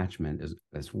on attachment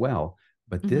as well,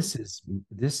 but hmm this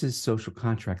is social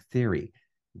contract theory.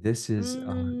 This is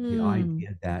the Mm,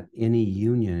 idea that any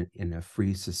union in a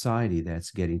free society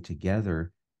that's getting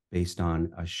together based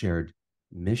on a shared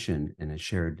mission and a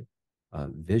shared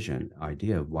vision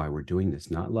idea of why we're doing this,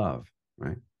 not love,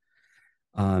 right?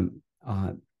 Um,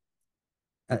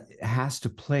 has to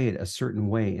play it a certain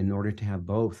way in order to have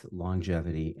both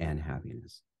longevity and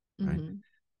happiness, right? hmm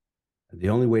The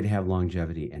only way to have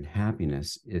longevity and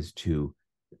happiness is to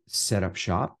set up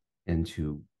shop and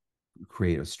to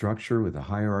create a structure with a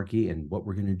hierarchy and what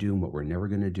we're going to do and what we're never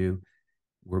going to do.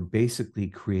 We're basically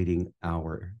creating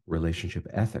our relationship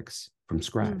ethics from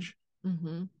scratch,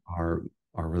 hmm our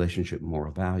our relationship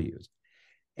moral values,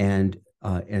 and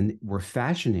we're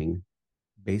fashioning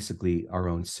basically our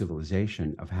own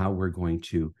civilization of how we're going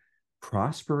to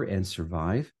prosper and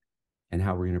survive, and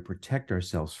how we're going to protect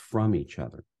ourselves from each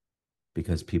other,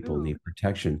 because people Ooh. need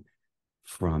protection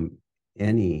from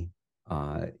any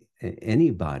uh,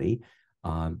 anybody,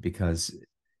 because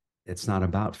it's not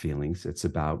about feelings. It's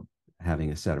about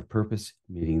having a set of purpose,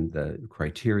 meeting the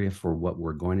criteria for what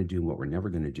we're going to do and what we're never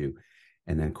going to do,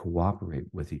 and then cooperate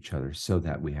with each other so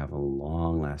that we have a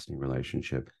long-lasting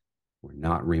relationship. We're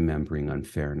not remembering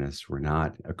unfairness. We're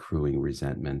not accruing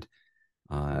resentment.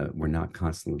 We're not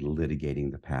constantly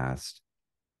litigating the past,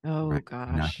 Oh right?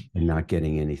 gosh. And not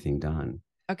getting anything done.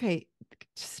 Okay,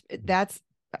 that's,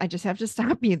 I just have to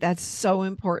stop you. That's so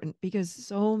important because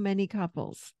so many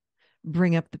couples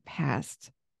bring up the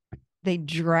past. They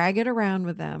drag it around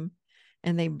with them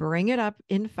and they bring it up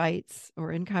in fights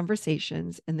or in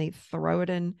conversations and they throw it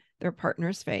in their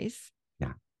partner's face.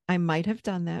 Yeah. I might have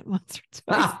done that once or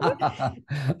twice.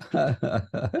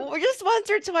 Well, just once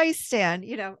or twice, Stan,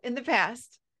 in the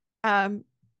past. Um,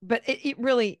 but it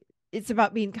really, it's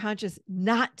about being conscious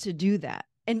not to do that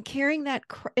and carrying that.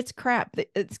 It's crap.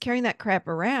 It's carrying that crap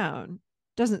around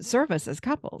doesn't serve us as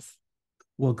couples.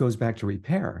 Well, it goes back to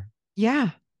repair. Yeah.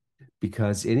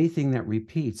 Because anything that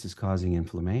repeats is causing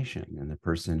inflammation in the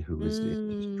person who is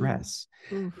in stress.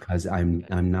 Because I'm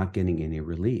not getting any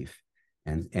relief,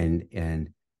 and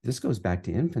this goes back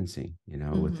to infancy.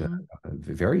 With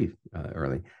very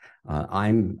early,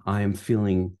 I'm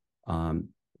feeling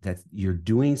that you're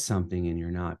doing something and you're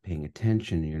not paying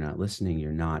attention, you're not listening,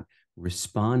 you're not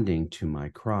responding to my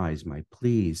cries, my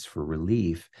pleas for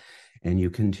relief, and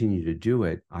you continue to do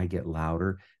it. I get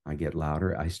louder.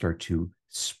 I start to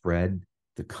spread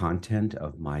the content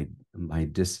of my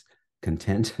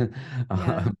discontent.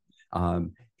 Yeah.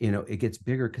 It gets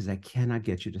bigger because I cannot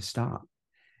get you to stop.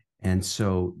 And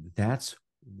so that's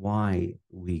why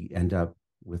we end up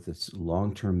with this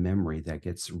long-term memory that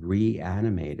gets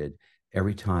reanimated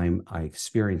every time I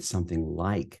experience something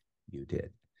like you did.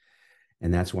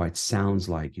 And that's why it sounds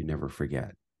like you never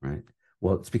forget, right?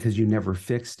 Well, it's because you never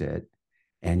fixed it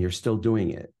and you're still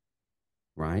doing it,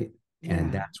 right? Yeah.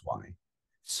 And that's why.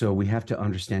 So we have to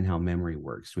understand how memory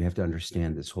works. We have to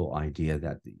understand this whole idea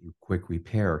that the quick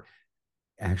repair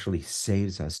actually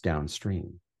saves us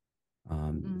downstream,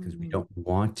 because we don't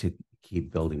want to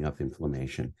keep building up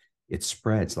inflammation. It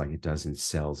spreads like it does in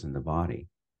cells in the body.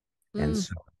 And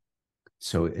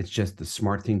so it's just the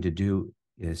smart thing to do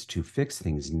is to fix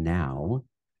things now,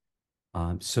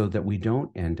 so that we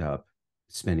don't end up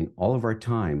spending all of our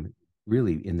time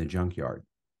really in the junkyard,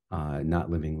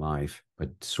 not living life, but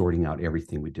sorting out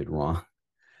everything we did wrong.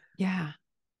 Yeah.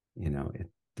 It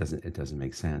doesn't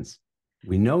make sense.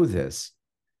 We know this,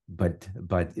 but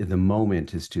the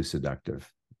moment is too seductive.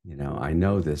 I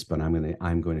know this, but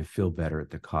I'm going to feel better at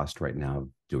the cost right now of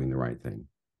doing the right thing.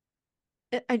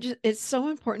 It's so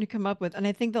important to come up with. And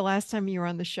I think the last time you were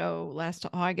on the show last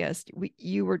August,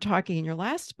 you were talking in your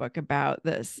last book about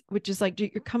this, which is like, you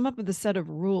come up with a set of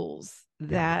rules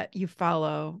that you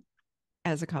follow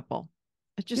as a couple.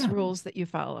 It's just rules that you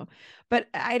follow. But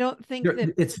I don't think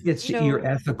that it's your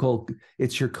ethical,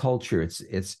 it's your culture,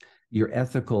 it's your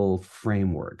ethical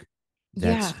framework.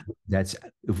 That's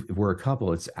if we're a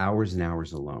couple, it's hours and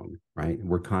hours alone, right?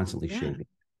 We're constantly shaping.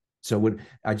 So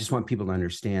I just want people to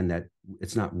understand that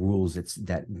it's not rules, it's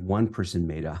that one person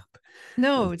made up.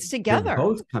 No, it's together. They're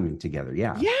both coming together.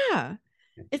 Yeah. Yeah.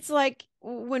 It's like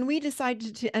when we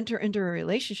decided to enter into a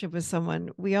relationship with someone,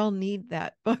 we all need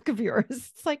that book of yours.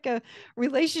 It's like a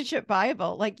relationship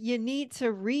Bible. Like you need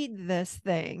to read this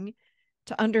thing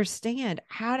to understand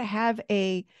how to have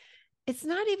it's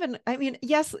not even, I mean,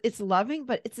 yes, it's loving,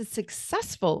 but it's a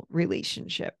successful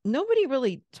relationship. Nobody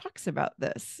really talks about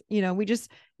this. We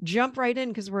just jump right in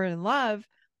because we're in love.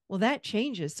 Well, that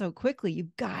changes so quickly.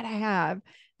 You've got to have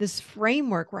this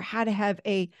framework where how to have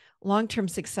a long-term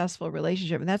successful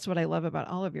relationship. And that's what I love about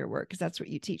all of your work, because that's what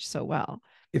you teach so well.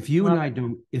 If you and I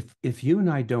don't, if you and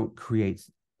I don't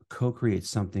co-create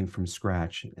something from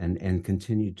scratch and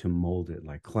continue to mold it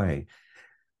like clay,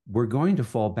 we're going to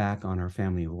fall back on our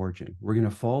family of origin. We're going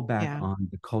to fall back on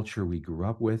the culture we grew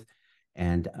up with.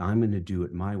 And I'm going to do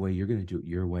it my way. You're going to do it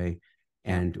your way.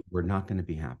 And we're not going to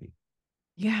be happy.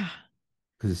 Yeah.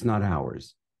 Because it's not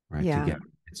ours, right? Yeah. Together.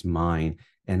 It's mine.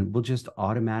 And we'll just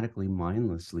automatically,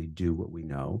 mindlessly do what we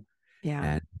know.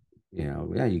 Yeah. And,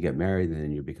 you get married and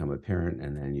then you become a parent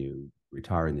and then you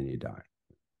retire and then you die.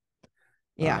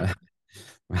 Yeah.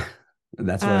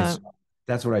 That's what I saw.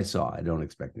 That's what I saw. I don't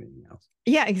expect anything else.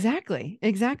 Yeah, exactly.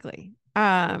 Exactly.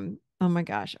 Oh my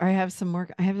gosh. I have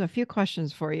a few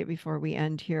questions for you before we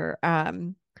end here.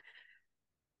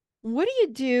 What do you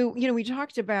do? We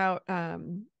talked about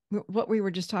what we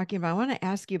were just talking about. I want to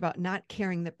ask you about not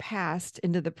carrying the past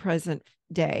into the present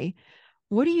day.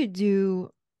 What do you do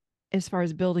as far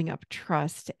as building up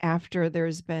trust after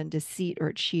there's been deceit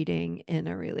or cheating in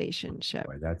a relationship?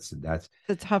 Boy, that's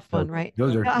a tough one, right?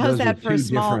 How's that for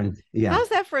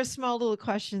a small little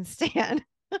question, Stan?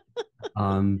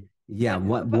 Yeah,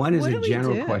 But one is what a do we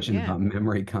general do? question Yeah. about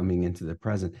memory coming into the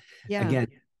present. Yeah. Again,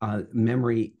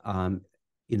 memory,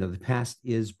 the past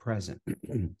is present.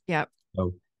 Yep.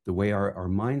 So the way our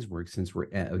minds work, since we're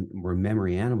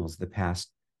memory animals, the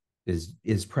past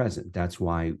is present. That's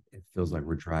why it feels like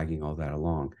we're dragging all that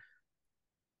along.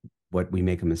 What we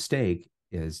make a mistake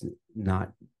is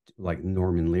not, like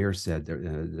Norman Lear said,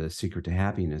 the secret to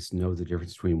happiness, know the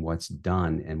difference between what's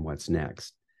done and what's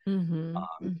next. Mm-hmm.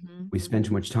 Mm-hmm. We spend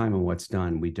too much time on what's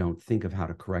done. We don't think of how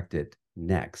to correct it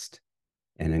next.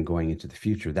 And then going into the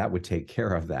future, that would take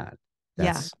care of that.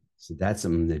 Yeah. That's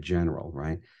in the general,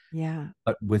 right? Yeah.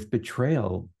 But with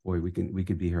betrayal, boy, we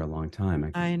could be here a long time. I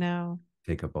could I know.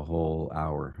 take up a whole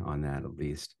hour on that at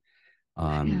least.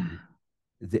 Yeah. Um,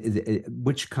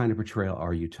 which kind of betrayal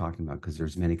are you talking about? Because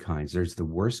there's many kinds. There's the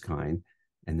worst kind,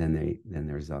 and then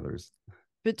there's others.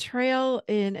 Betrayal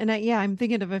yeah, I'm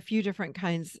thinking of a few different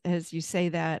kinds as you say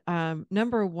that.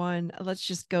 Number one, let's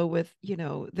just go with,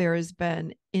 there has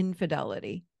been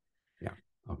infidelity, Yeah.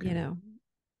 you Okay. know.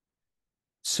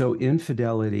 So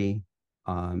infidelity,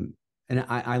 and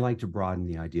I like to broaden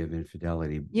the idea of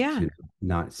infidelity Yeah. to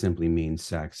not simply mean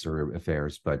sex or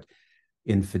affairs, but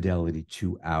infidelity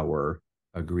to our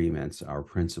agreements, our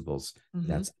principles. Mm-hmm.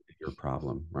 That's your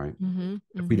problem, right? Mm-hmm.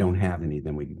 If we Mm-hmm. don't have any,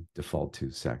 then we default to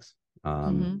sex.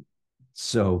 Mm-hmm.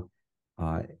 So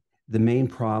uh, the main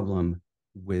problem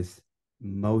with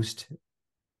most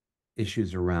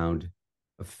issues around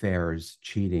affairs,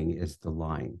 cheating, is the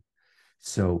lying.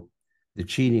 So the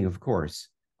cheating, of course,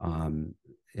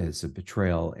 is a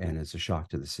betrayal and is a shock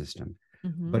to the system.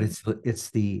 Mm-hmm. But it's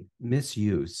the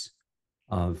misuse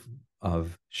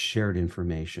of shared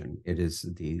information. It is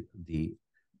the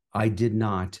I did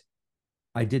not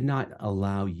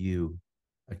allow you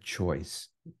a choice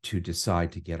to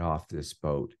decide to get off this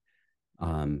boat,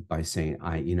 by saying,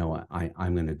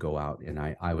 I'm going to go out and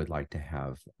I would like to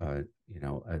have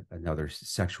another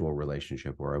sexual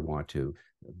relationship, or I want to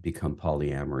become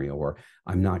polyamory, or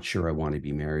I'm not sure I want to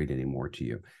be married anymore to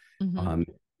you. Mm-hmm. Um,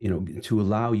 to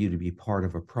allow you to be part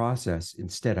of a process.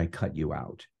 Instead, I cut you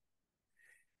out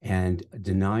and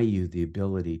deny you the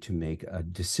ability to make a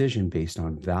decision based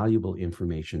on valuable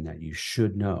information that you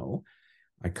should know.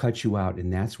 I cut you out,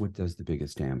 and that's what does the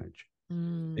biggest damage.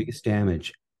 Mm. Biggest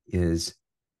damage is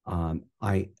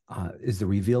I is the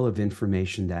reveal of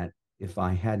information that, if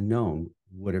I had known,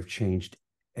 would have changed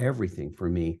everything for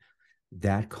me.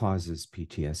 That causes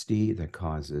PTSD. That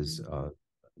causes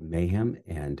mayhem,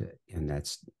 and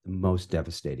that's the most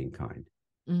devastating kind.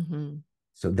 Mm-hmm.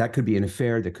 So that could be an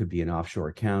affair. That could be an offshore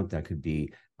account. That could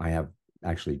be, I have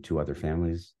actually two other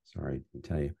families. Sorry to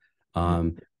tell you.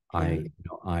 Um, Yeah.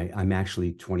 I'm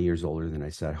actually 20 years older than I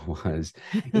said I was.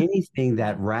 Anything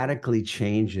that radically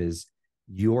changes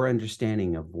your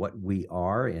understanding of what we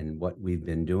are and what we've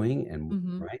been doing, and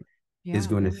Mm-hmm. right, is Yeah.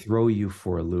 going to throw you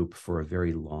for a loop, for a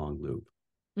very long loop.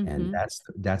 And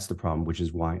Mm-hmm. that's the problem, which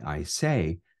is why I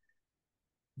say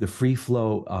the free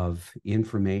flow of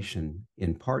information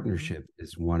in partnership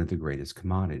is one of the greatest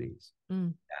commodities. Mm-hmm.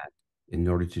 That in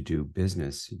order to do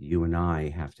business, you and I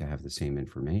have to have the same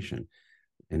information.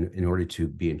 And in order to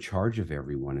be in charge of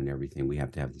everyone and everything, we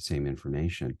have to have the same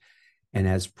information. And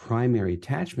as primary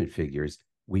attachment figures,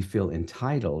 we feel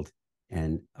entitled,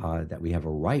 and that we have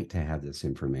a right to have this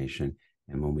information.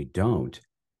 And when we don't,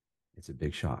 it's a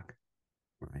big shock,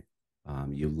 right?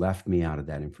 You left me out of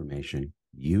that information.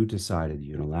 You decided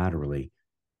unilaterally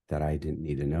that I didn't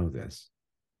need to know this.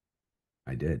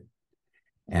 I did.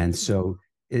 And so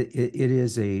it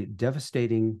is a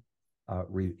devastating,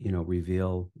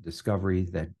 reveal, discovery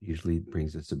that usually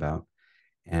brings us about,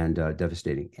 and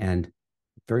devastating, and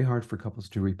very hard for couples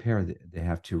to repair. They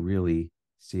have to really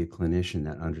see a clinician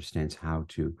that understands how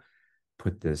to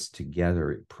put this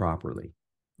together properly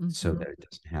so Mm-hmm. that it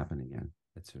doesn't happen again.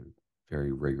 It's a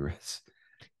very rigorous,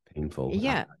 painful,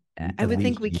 Yeah. I at would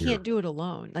think least we a year. can't do it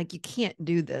alone. Like you can't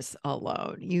do this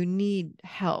alone. You need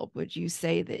help. Would you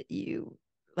say that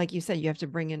like you said, you have to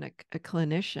bring in a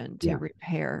clinician to Yeah,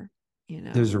 repair,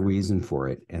 there's a reason for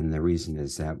it, and the reason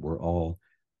is that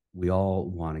we all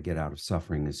want to get out of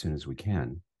suffering as soon as we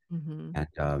can,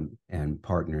 Mm-hmm. and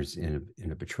partners in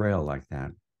a betrayal like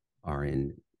that are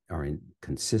in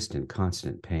consistent,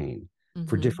 constant pain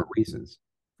for Mm-hmm. different reasons.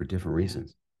 For different Yeah.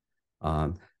 reasons,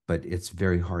 um, but it's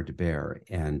very hard to bear,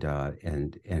 and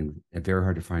very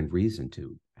hard to find reason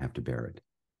to have to bear it.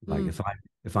 Like Mm.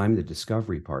 if I'm the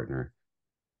discovery partner,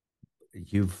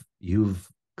 you've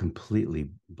completely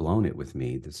blown it with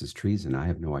me. This is treason. I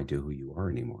have no idea who you are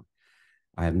anymore.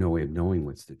 I have no way of knowing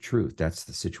what's the truth. That's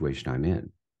the situation I'm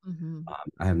in. Mm-hmm.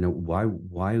 I have no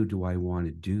why do I want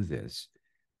to do this?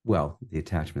 Well, the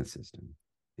attachment system,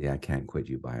 the I can't quit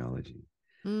you biology.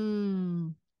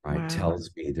 Mm. Right? Wow. Tells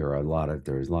me there's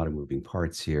a lot of moving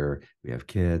parts here. We have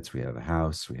kids, we have a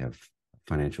house, we have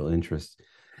financial interests.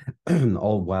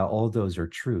 All while all those are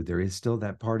true, there is still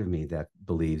that part of me that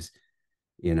believes,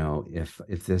 if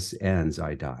this ends,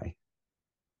 I die.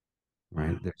 Wow.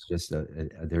 Right?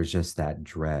 There's just that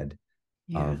dread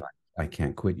Yeah. of I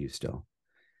can't quit you still.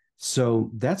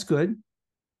 So that's good.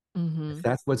 If Mm-hmm.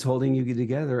 that's what's holding you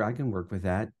together, I can work with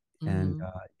that Mm-hmm.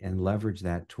 and leverage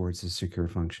that towards a secure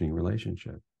functioning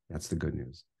relationship. That's the good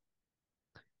news.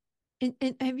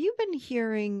 And have you been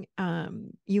hearing,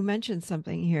 you mentioned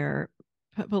something here,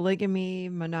 polygamy,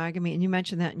 monogamy, and you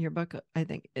mentioned that in your book, I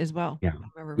think, as well. Yeah.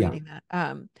 I remember Yeah. reading that.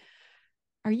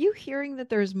 Are you hearing that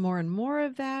there's more and more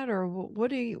of that, or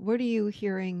what are you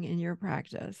hearing in your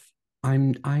practice?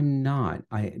 I'm not.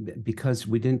 Because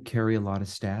we didn't carry a lot of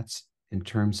stats in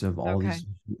terms of all Okay. these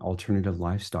alternative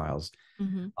lifestyles.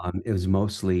 Mm-hmm. It was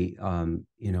mostly a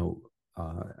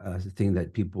thing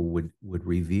that people would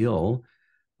reveal,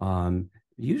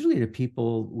 usually to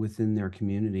people within their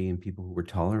community and people who were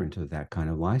tolerant of that kind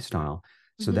of lifestyle.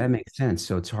 So Mm-hmm. that makes sense.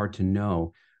 So it's hard to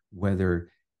know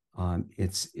whether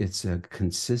it's a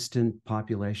consistent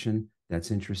population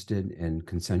that's interested in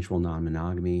consensual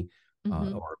non-monogamy,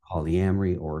 Mm-hmm. or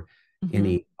polyamory, or Mm-hmm.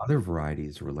 any other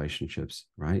varieties of relationships,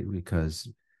 right?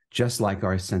 Because just like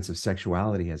our sense of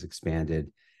sexuality has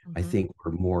expanded, I Mm-hmm. think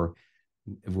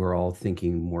we're all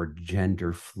thinking more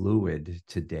gender fluid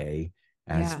today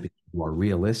as Yeah. a more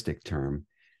realistic term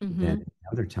than Mm-hmm.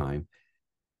 another time.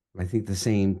 I think the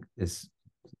same is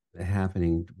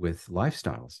happening with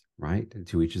lifestyles, right?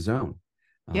 To each his own.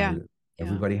 Uh, Yeah. Yeah.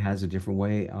 Everybody has a different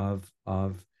way of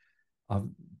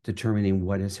determining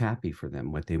what is happy for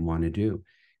them, what they want to do.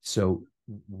 So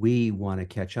we want to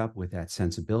catch up with that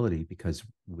sensibility because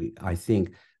I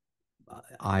think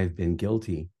I've been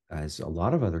guilty, as a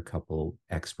lot of other couple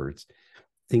experts,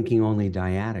 thinking only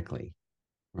dyadically,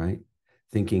 right?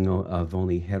 Thinking of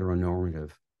only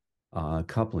heteronormative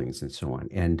couplings and so on.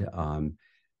 And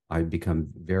I've become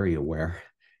very aware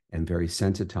and very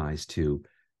sensitized to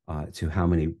how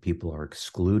many people are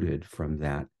excluded from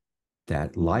that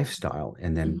lifestyle.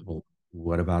 And then, Mm-hmm. well,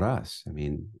 what about us? I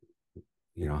mean,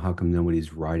 how come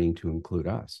nobody's writing to include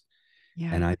us?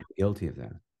 Yeah. And I'm guilty of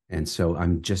that. And so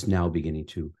I'm just now beginning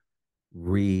to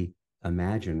reimagine,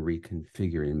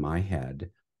 reconfigure in my head,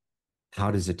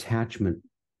 how does attachment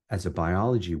as a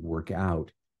biology work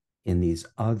out in these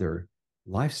other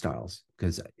lifestyles?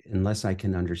 Because unless I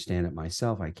can understand it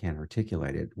myself, I can't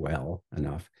articulate it well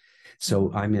enough. So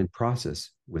Mm-hmm. I'm in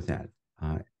process with that,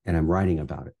 and I'm writing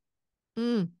about it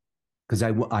Mm. because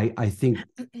I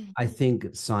think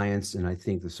science and I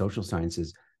think the social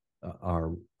sciences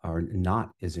are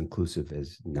not as inclusive,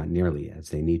 as not nearly as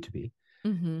they need to be.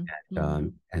 Mm-hmm. Mm-hmm.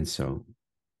 And so,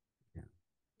 yeah.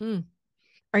 Mm.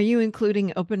 Are you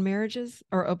including open marriages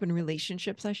or open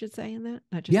relationships, I should say, in that?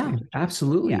 Not just Yeah, relationships. Yeah.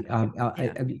 absolutely. Yeah.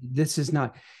 I mean, this is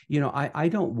not, I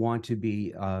don't want to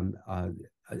be,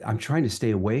 I'm trying to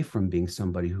stay away from being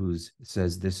somebody who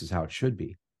says this is how it should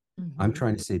be. I'm Mm-hmm.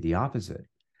 trying to say the opposite.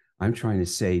 I'm trying to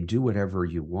say, do whatever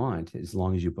you want as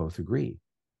long as you both agree.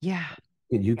 Yeah.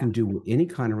 And you Yeah. can do any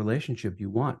kind of relationship you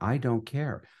want. I don't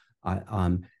care. I,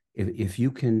 if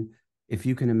you can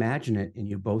imagine it and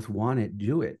you both want it,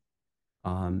 do it.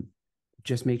 Um,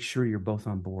 just make sure you're both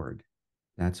on board.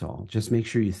 That's all. Just make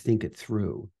sure you think it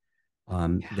through.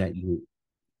 Yeah. That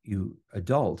you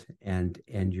adult and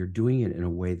you're doing it in a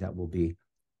way that will be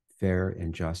fair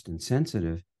and just and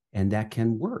sensitive, and that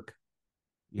can work.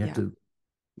 You have Yeah. to,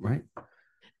 right?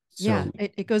 Yeah. So,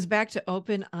 It goes back to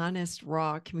open, honest,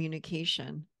 raw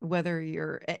communication, whether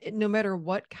you're, no matter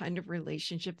what kind of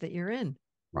relationship that you're in,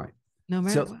 right. no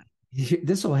matter So what.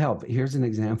 this will help. Here's an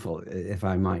example, if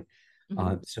I might.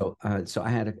 Mm-hmm. So I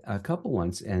had a couple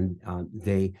once, and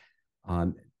they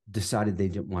um, decided they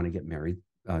didn't want to get married.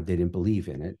 They didn't believe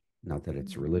in it. Not that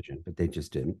it's a religion, but they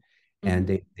just didn't. And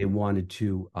Mm-hmm. they wanted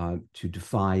to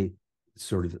defy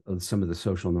sort of some of the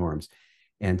social norms,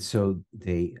 and so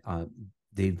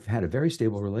they've had a very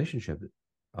stable relationship,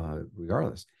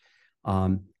 regardless.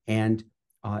 And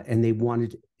they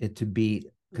wanted it to be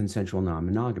consensual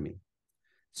non-monogamy.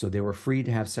 So they were free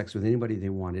to have sex with anybody they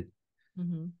wanted.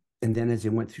 Mm-hmm. And then as they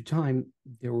went through time,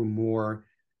 there were more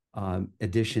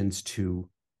additions to,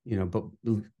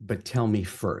 but tell me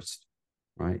first,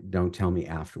 right? Don't tell me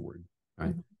afterward, right?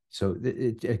 Mm-hmm. So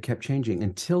it kept changing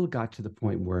until it got to the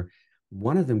point where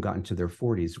one of them got into their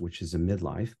 40s, which is a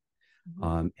midlife.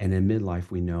 Mm-hmm. And in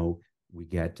midlife, we know we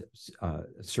get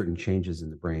certain changes in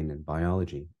the brain and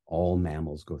biology. All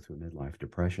mammals go through midlife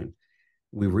depression.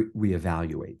 We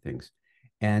reevaluate things.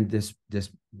 And this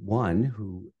one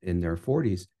who in their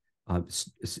 40s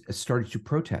started to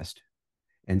protest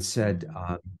and said,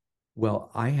 Mm.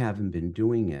 well, I haven't been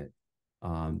doing it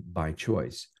by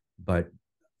choice, but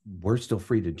we're still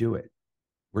free to do it.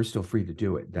 We're still free to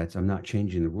do it. I'm not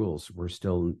changing the rules. We're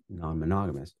still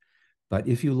non-monogamous. But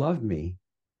if you loved me,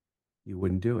 you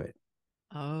wouldn't do it.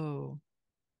 Oh.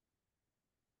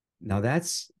 Now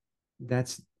that's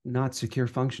not secure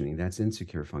functioning. That's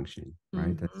insecure functioning,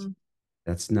 right? Mm-hmm.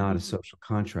 That's not a Mm-hmm. social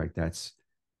contract. That's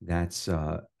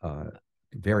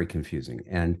very confusing.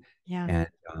 Yeah. And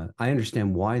I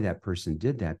understand why that person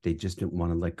did that. They just didn't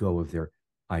want to let go of their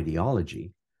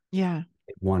ideology. Yeah.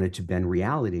 They wanted to bend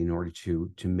reality in order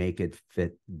to make it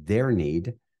fit their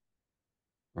need,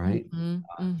 right?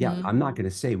 Mm-hmm. Yeah, Mm-hmm. I'm not going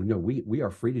to say no. We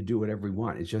are free to do whatever we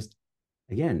want. It's just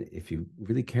again, if you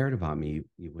really cared about me,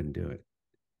 you wouldn't do it.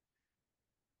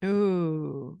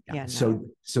 Ooh. Yeah. Yeah, no.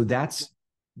 So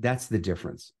that's the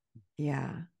difference.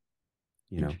 Yeah.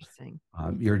 You know, Interesting.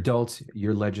 you're adults,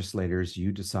 you're legislators,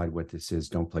 you decide what this is.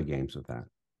 Don't play games with that.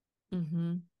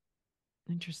 Mm-hmm.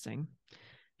 Interesting.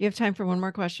 You have time for one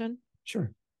more question?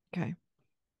 Sure. Okay.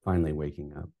 Finally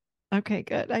waking up. Okay,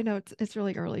 good. I know it's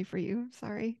really early for you.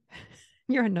 Sorry.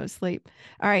 You're in no sleep.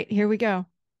 All right, here we go.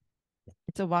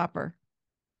 It's a whopper.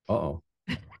 Uh-oh.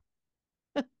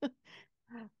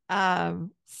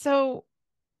 So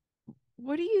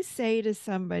what do you say to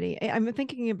somebody? I'm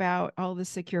thinking about all the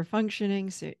secure functioning,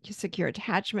 secure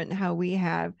attachment, and how we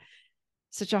have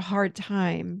such a hard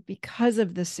time because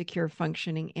of the secure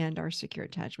functioning and our secure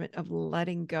attachment of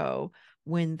letting go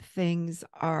when things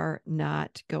are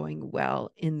not going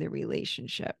well in the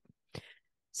relationship.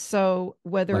 So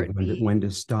whether Like it be, when to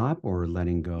stop or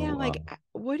letting yeah, go like of.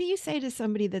 what do you say to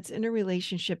somebody that's in a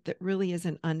relationship that really is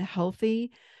an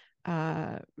unhealthy,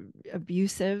 uh,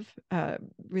 abusive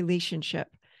relationship?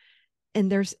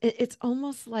 And it's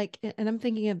almost like, and I'm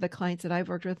thinking of the clients that I've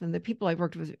worked with and the people I've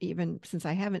worked with, even since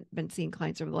I haven't been seeing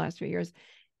clients over the last few years.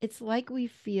 It's like we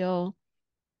feel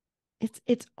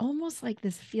it's almost like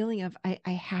this feeling of I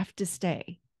have to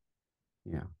stay,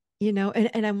 Yeah.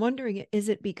 and I'm wondering, is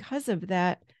it because of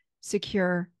that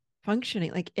secure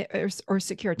functioning, like or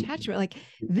secure attachment? Like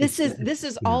this It's is this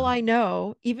is all yeah. I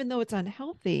know, even though it's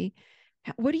unhealthy.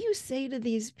 What do you say to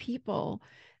these people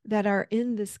that are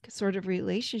in this sort of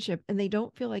relationship and they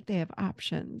don't feel like they have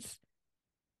options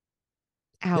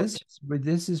This out? but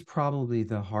this is probably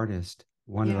the hardest,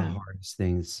 one of the Yeah. hardest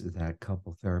things that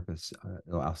couple therapists,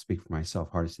 I'll speak for myself,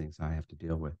 hardest things I have to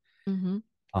deal with. Mm-hmm.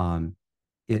 Um,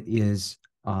 it is,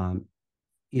 from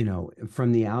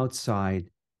the outside,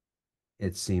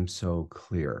 it seems so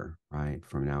clear, right?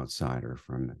 From an outsider,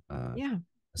 from Yeah. a Yeah.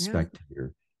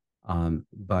 spectator.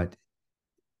 But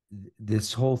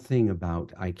this whole thing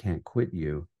about I can't quit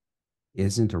you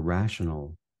isn't a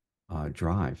rational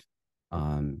drive.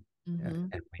 Um,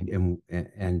 Mm-hmm.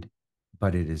 and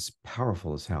but it is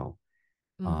powerful as hell.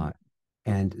 Mm-hmm. Uh,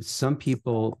 and some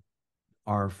people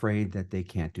are afraid that they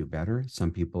can't do better.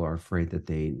 Some people are afraid that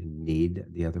they need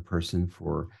the other person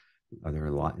for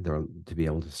to be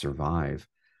able to survive.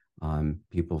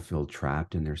 People feel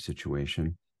trapped in their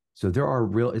situation. So there are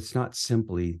real, it's not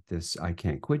simply this, I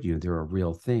can't quit you. There are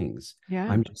real things. Yeah.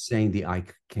 I'm just saying the I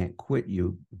can't quit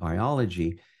you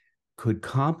biology could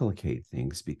complicate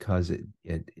things because it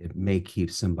may keep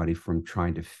somebody from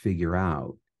trying to figure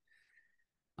out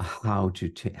how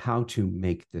to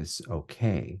make this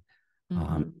okay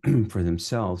Mm-hmm. for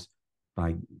themselves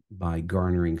by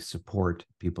garnering support,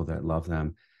 people that love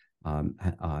them,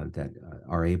 that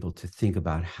are able to think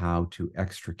about how to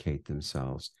extricate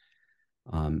themselves.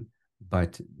 Um,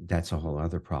 but that's a whole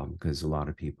other problem because a lot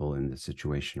of people in the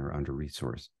situation are under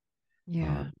resourced, uh,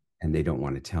 Yeah. and they don't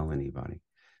want to tell anybody.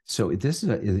 So this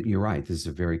is you're right. This is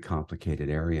a very complicated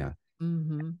area,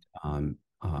 Mm-hmm. um,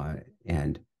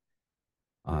 and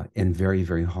very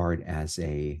very hard as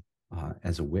a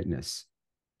witness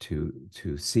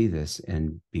to see this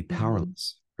and be Mm-hmm.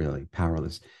 powerless, really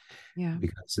powerless, Yeah.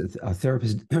 because a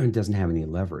therapist doesn't have any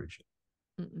leverage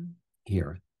Mm-mm.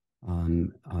 here.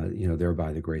 There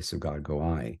by the grace of God go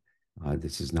I.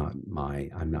 This is not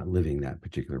I'm not living that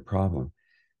particular problem.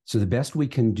 So the best we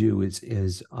can do is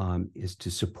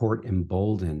to support,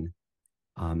 embolden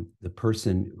the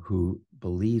person who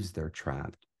believes they're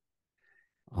trapped,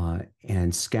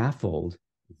 and scaffold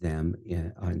them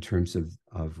in terms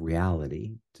of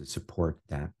reality to support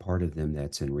that part of them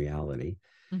that's in reality,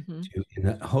 Mm-hmm. in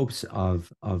the hopes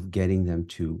of getting them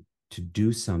to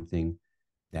do something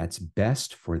that's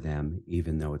best for them,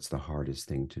 even though it's the hardest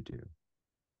thing to do.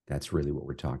 That's really what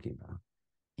we're talking about.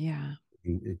 Yeah.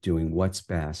 Doing what's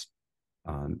best,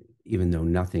 even though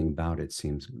nothing about it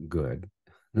seems good.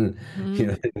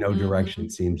 Mm-hmm. No Mm-hmm. direction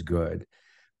seems good,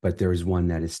 but there's one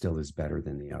that is still is better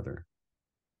than the other,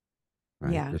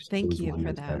 right? Yeah. There's Thank always you one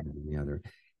for that's better that. than the other.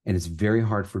 And it's very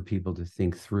hard for people to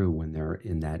think through when they're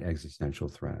in that existential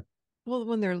threat. Well,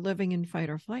 when they're living in fight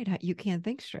or flight, you can't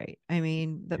think straight. I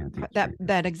mean, Can't think that straight.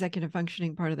 that executive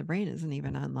functioning part of the brain isn't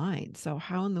even online. So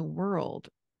how in the world?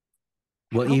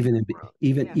 Well, How in the world?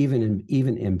 Yeah.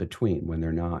 even in between when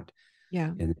they're not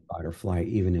Yeah. in fight or flight,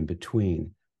 even in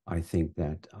between, I think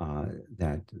that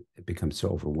that it becomes so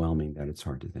overwhelming that it's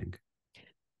hard to think.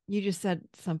 You just said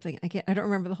something. I don't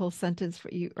remember the whole sentence for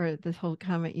you or the whole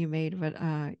comment you made, but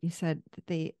you said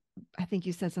that I think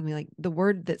you said something like the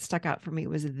word that stuck out for me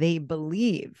was they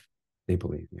believe They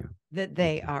believe, yeah, that they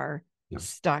they believe, are yeah,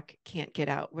 stuck, can't get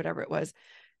out, whatever it was.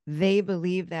 They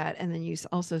believe that. And then you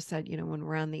also said, when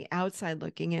we're on the outside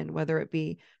looking in, whether it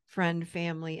be friend,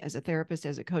 family, as a therapist,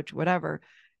 as a coach, whatever,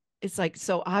 it's like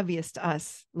so obvious to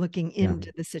us looking yeah.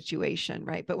 into the situation,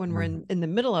 right? But when we're Right. in the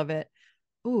middle of it,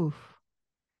 ooh,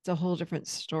 it's a whole different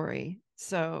story.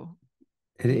 So,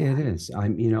 yeah, It is.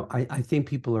 I think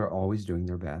people are always doing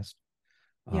their best.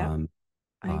 yep, Um,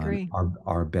 I agree.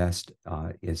 our best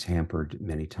is hampered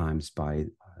many times by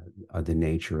the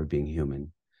nature of being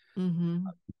human Mm-hmm.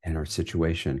 and our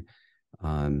situation.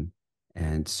 Um,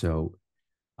 and so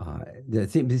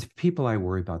the people I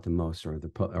worry about the most are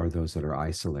those that are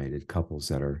isolated, couples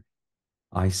that are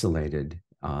isolated.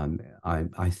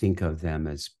 I think of them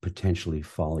as potentially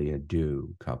folie à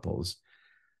deux couples.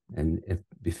 And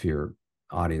if your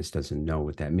audience doesn't know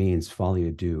what that means, folie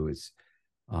à deux is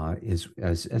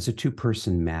as a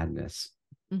two-person madness,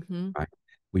 Mm-hmm. right?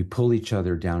 We pull each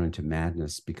other down into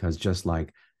madness because just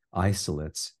like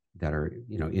isolates that are,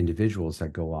 individuals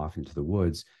that go off into the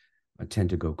woods tend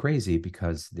to go crazy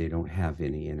because they don't have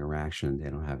any interaction, they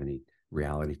don't have any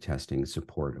reality testing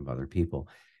support of other people.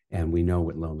 And we know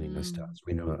what loneliness does.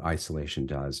 We know what isolation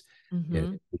does.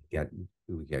 Mm-hmm.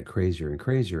 We get crazier and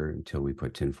crazier until we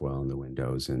put tinfoil in the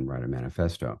windows and write a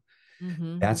manifesto.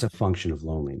 Mm-hmm. That's a function of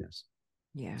loneliness.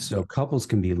 Yeah. So couples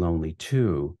can be lonely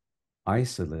too,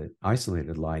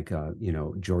 isolated like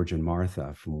George and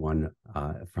Martha from one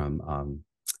from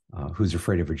Who's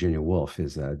Afraid of Virginia Woolf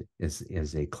is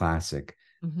a classic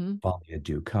Mm-hmm. folie à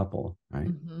deux couple, right?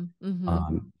 Mm-hmm. Mm-hmm.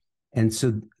 Um, and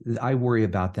so I worry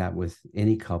about that with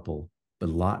any couple, but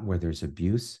a lot where there's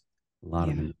abuse, a lot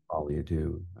of Yeah. them folie à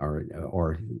deux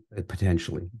or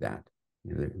potentially that.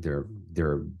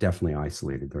 They're definitely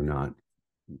isolated.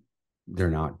 They're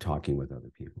not talking with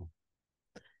other people.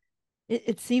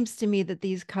 It seems to me that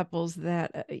these couples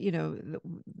that,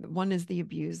 one is the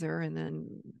abuser and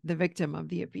then the victim of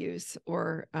the abuse,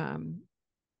 or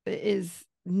is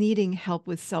needing help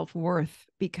with self-worth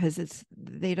because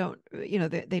they don't,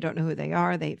 they don't know who they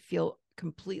are. They feel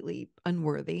completely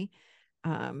unworthy.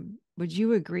 Would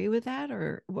you agree with that?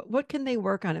 Or what can they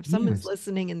work on if someone's Yes.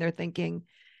 listening and they're thinking,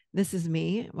 this is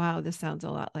me. Wow, this sounds a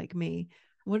lot like me.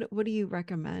 What do you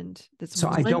recommend? That's So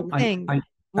I don't I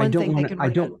one don't thing they want to can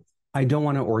work on. I don't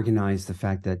want to organize the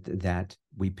fact that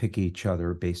we pick each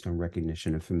other based on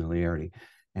recognition and familiarity.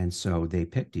 And so they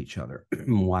picked each other.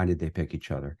 Why did they pick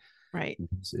each other? Right.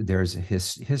 There's a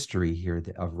history here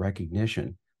of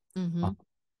recognition. Uh, Mm-hmm.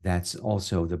 that's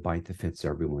also the bite that fits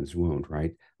everyone's wound,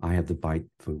 right? I have the bite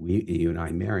for you and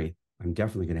I, Mary. I'm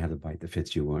definitely going to have the bite that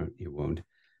fits your wound. You're going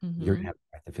Mm-hmm. to have the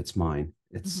bite that fits mine.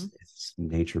 Mm-hmm. It's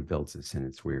nature builds this, and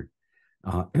it's weird.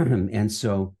 And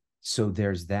so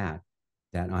there's that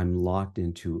I'm locked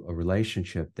into a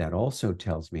relationship that also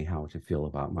tells me how to feel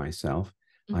about myself.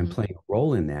 I'm Mm-hmm. playing a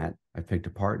role in that. I picked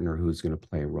a partner who's going to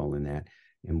play a role in that,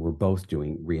 and we're both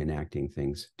reenacting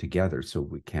things together. So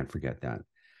we can't forget that.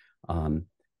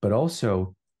 But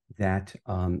also that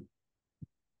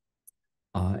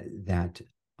that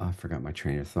I forgot my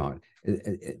train of thought.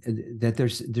 That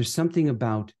there's something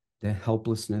about the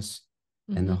helplessness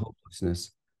and the Mm-hmm.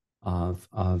 hopelessness of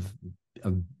of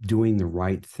doing the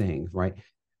right thing. Right,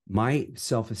 my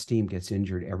self-esteem gets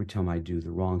injured every time I do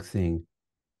the wrong thing,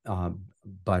 uh,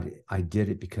 but I did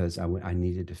it because I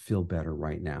needed to feel better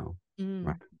right now.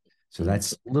 Right. So Mm-hmm.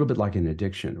 that's a little bit like an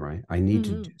addiction, right? I need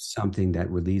to Mm-hmm. do something that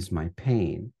relieves my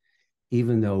pain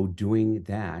even though doing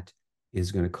that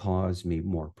is going to cause me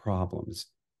more problems.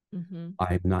 Mm-hmm.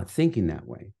 I'm not thinking that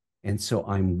way. And so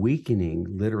I'm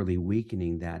literally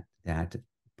weakening that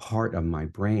part of my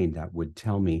brain that would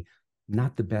tell me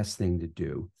not the best thing to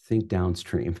do. Think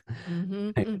downstream. Mm-hmm.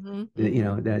 Mm-hmm.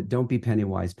 Mm-hmm. That don't be penny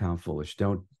wise, pound foolish.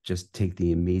 Don't just take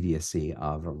the immediacy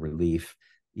of a relief,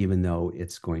 even though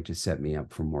it's going to set me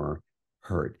up for more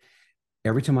hurt.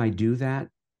 Every time I do that,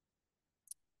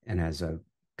 and as a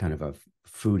kind of a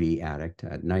foodie addict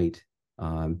at night,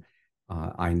 um,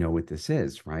 I know what this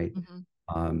is, right?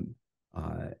 Mm-hmm. Um,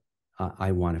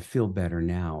 I want to feel better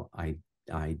now. I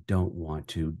don't want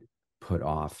to put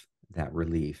off that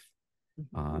relief.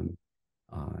 Mm-hmm. Um,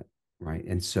 uh, right.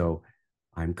 And so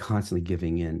I'm constantly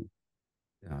giving in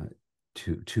uh,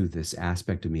 to this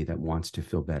aspect of me that wants to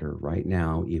feel better right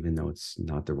now, even though it's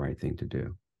not the right thing to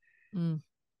do. Mm.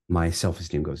 My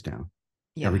self-esteem goes down.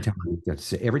 Yeah. Every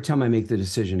time I make the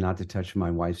decision not to touch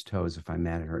my wife's toes if I'm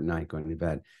mad at her at night going to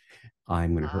bed,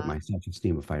 I'm going to hurt Uh, my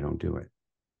self-esteem if I don't do it.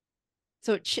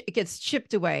 so it gets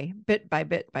chipped away bit by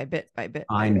bit by bit by bit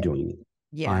by I'm bit. doing it.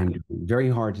 Yeah. I'm doing it. Very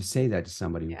hard to say that to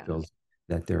somebody who Yeah. feels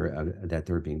that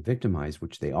they're being victimized,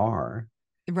 which they are.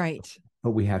 Right.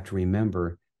 But we have to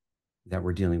remember that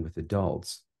we're dealing with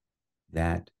adults.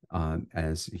 That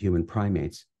as human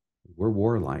primates, we're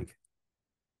warlike.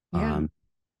 Yeah. Um,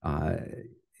 uh,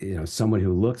 someone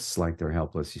who looks like they're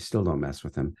helpless, you still don't mess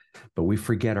with them. But we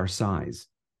forget our size,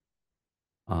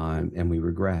 and we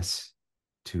regress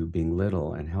to being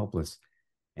little and helpless,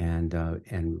 and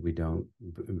we don't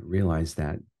realize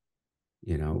that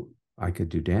I could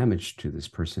do damage to this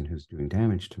person who's doing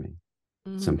damage to me.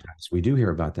 Mm-hmm. Sometimes we do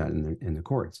hear about that in the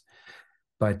courts,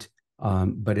 but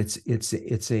it's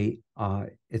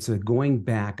a going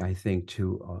back, I think,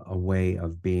 to a way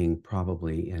of being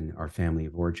probably in our family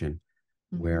of origin,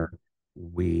 Mm-hmm. where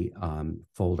we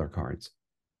fold our cards.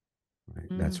 Right,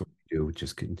 Mm-hmm. that's what we do.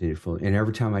 Just continue to fold, and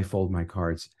every time I fold my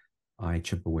cards, I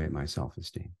chip away at my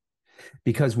self-esteem.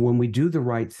 Because when we do the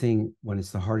right thing, when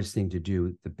it's the hardest thing to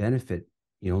do, the benefit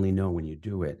you only know when you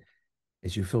do it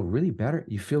is you feel really better.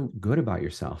 You feel good about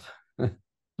yourself.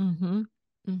 Mm-hmm.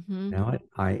 Mm-hmm. Now,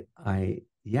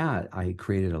 yeah, I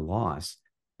created a loss,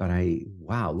 but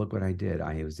wow, look what I did.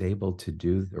 I was able to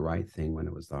do the right thing when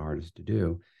it was the hardest to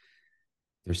do.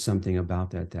 There's something about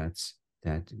that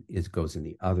it goes in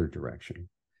the other direction.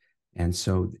 And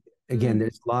so again,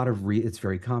 there's a lot of it's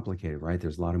very complicated, right?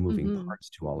 There's a lot of moving Mm-hmm. parts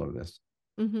to all of this.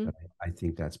 Mm-hmm. But I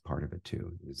think that's part of it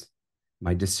too, is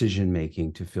my decision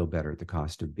making to feel better at the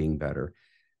cost of being better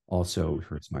also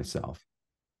hurts myself.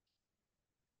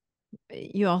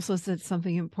 You also said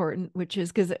something important, which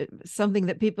is because something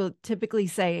that people typically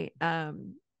say,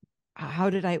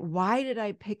 why did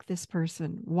I pick this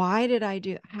person? How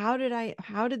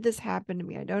did this happen to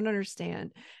me? I don't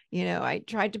understand. I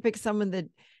tried to pick someone that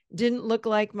didn't look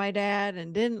like my dad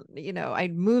and I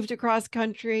moved across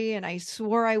country and I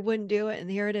swore I wouldn't do it.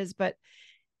 And here it is. But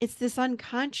it's this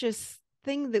unconscious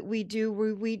thing that we do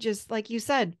where we just, like you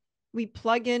said, we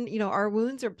plug in, our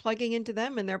wounds are plugging into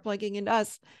them and they're plugging into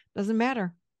us. Doesn't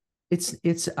matter. It's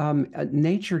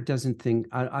nature doesn't think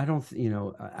I don't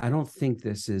I don't think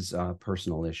this is a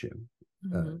personal issue.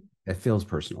 Mm-hmm. It feels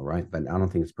personal, right? But I don't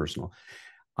think it's personal.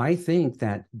 I think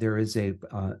that there is a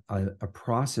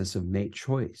process of mate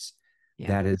choice Yeah.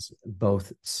 that is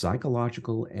both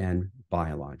psychological and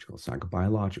biological,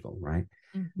 psychobiological, right?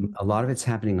 Mm-hmm. A lot of it's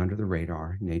happening under the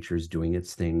radar. Nature is doing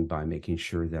its thing by making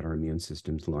sure that our immune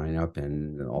systems line up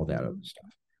and all that other Mm-hmm.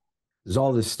 stuff. There's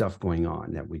all this stuff going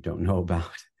on that we don't know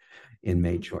about in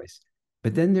mate choice.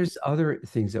 But then there's other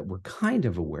things that we're kind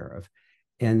of aware of.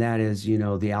 And that is,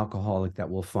 the alcoholic that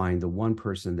will find the one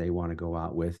person they want to go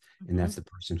out with, and Mm-hmm. that's the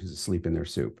person who's asleep in their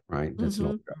soup, right? That's an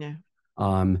Mm-hmm. old joke. Yeah.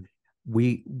 Um,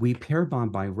 we pair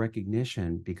bond by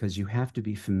recognition because you have to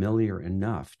be familiar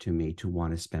enough to me to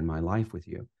want to spend my life with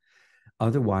you.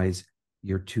 Otherwise,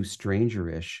 you're too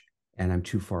stranger-ish and I'm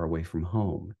too far away from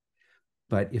home.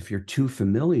 But if you're too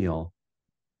familial,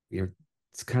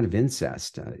 it's kind of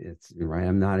incest. It's right.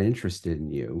 I'm not interested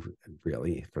in you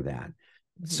really for that.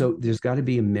 Mm-hmm. So there's got to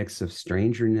be a mix of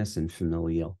strangeness and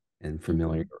familiarity.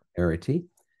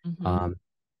 Mm-hmm. Um,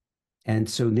 and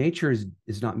so nature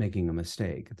is not making a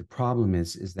mistake. The problem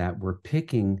is that we're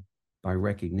picking by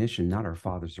recognition, not our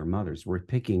fathers or mothers. We're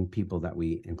picking people that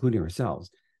we, including ourselves,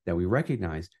 that we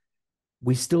recognize.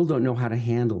 We still don't know how to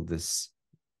handle this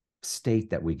state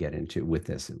that we get into with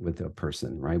a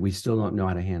person, right? We still don't know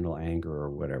how to handle anger or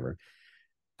whatever.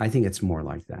 I think it's more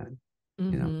like that,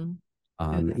 you know. Mm-hmm.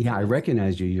 Yeah, that's Yeah, I fascinating.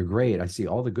 recognize you. You're great. I see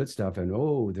all the good stuff, and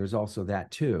oh, there's also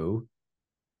that too.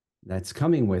 That's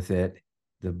coming with it.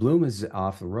 The bloom is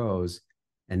off the rose,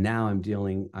 and now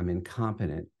I'm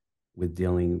incompetent with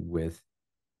dealing with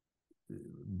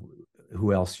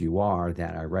who else you are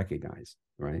that I recognize,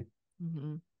 right?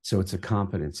 Mm-hmm. So it's a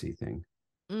competency thing.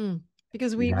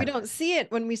 Because we That don't see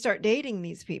it when we start dating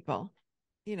these people.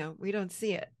 We don't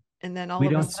see it. And then all we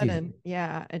of a don't see, sudden,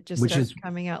 yeah, it just which starts is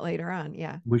coming out later on.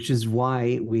 Yeah.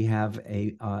 why we have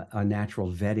a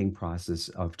natural vetting process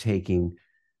of taking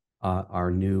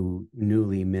our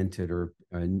newly minted or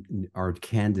our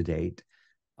candidate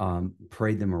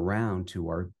parade them around to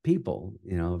our people,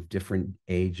 of different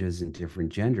ages and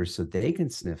different genders, so they can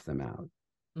sniff them out.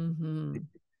 Mm-hmm.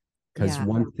 Because Yeah.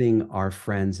 one thing our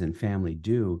friends and family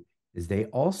do is they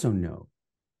also know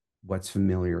what's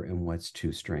familiar and what's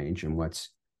too strange, and what's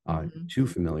Mm-hmm. too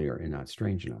familiar and not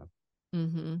strange enough.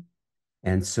 Mm-hmm.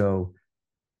 And so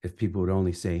if people would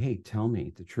only say, hey, tell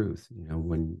me the truth,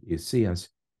 when you see us,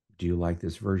 do you like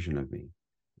this version of me?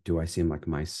 Do I seem like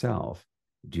myself?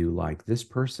 Do you like this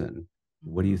person?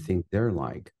 What do you Mm-hmm. think they're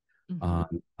like?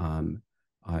 Mm-hmm.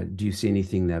 Do you see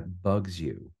anything that bugs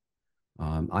you?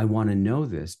 I want to know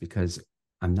this because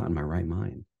I'm not in my right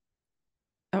mind.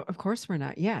 Oh, of course we're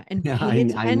not. Yeah. And Yeah, pay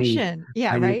attention.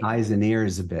 Yeah, I need right. eyes and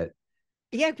ears a bit.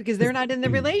 Yeah, because they're not in the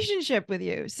relationship with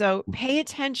you. So pay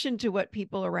attention to what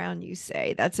people around you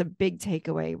say. That's a big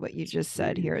takeaway. What you just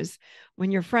said here is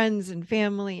when your friends and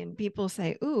family and people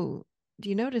say, ooh, do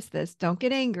you notice this? Don't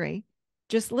get angry.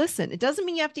 Just listen. It doesn't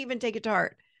mean you have to even take it to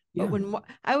heart. But Yeah,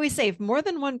 I always say, if more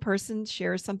than one person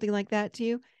shares something like that to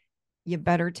you, you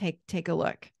better take a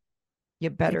look. You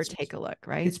better it's take a look,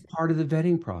 right? it's part of the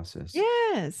vetting process.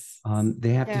 Yes.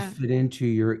 They have to Yeah. fit into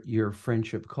your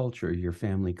friendship culture, your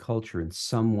family culture in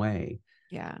some way.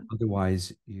 Yeah.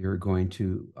 Otherwise, you're going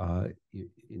to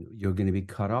you're going to be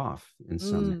cut off in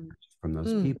some manner Mm, from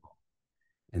those mm, people,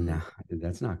 and mm.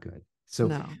 that's not good. So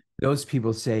No. those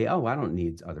people say, "Oh, I don't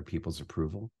need other people's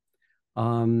approval."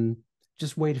 Um,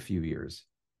 just wait a few years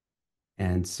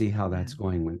and see how Yeah. that's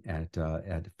going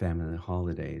at family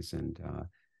holidays, and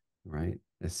right,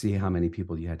 let's see how many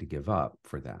people you had to give up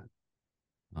for that.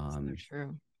 So Um,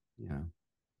 true. yeah.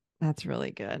 That's really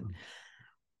good.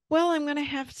 Well, I'm going to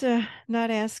have to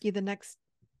not ask you the next,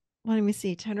 let me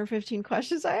see, 10 or 15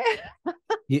 questions. Yeah,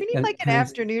 We need like an can I?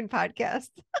 afternoon podcast,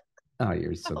 Oh,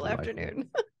 you're so whole delightful. afternoon.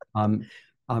 Um,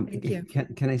 Thank you.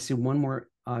 can I say one more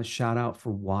shout out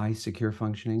for why secure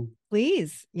functioning?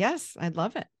 Please. Yes, I'd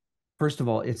love it. First of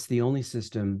all, it's the only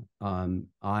system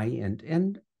I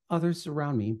and others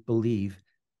around me believe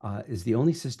is the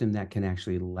only system that can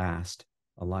actually last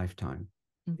a lifetime.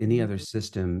 Any Mhm. other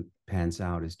system pans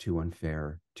out as too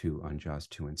unfair, too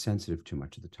unjust, too insensitive, too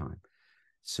much of the time.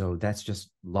 So that's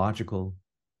just logical,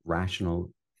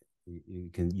 rational. You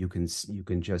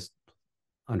can just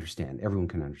understand. Everyone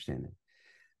can understand it.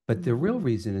 But the real Mhm.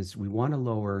 reason is we want to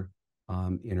lower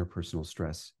interpersonal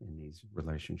stress in these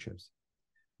relationships.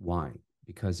 Why?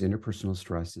 Because interpersonal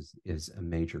stress is a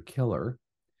major killer,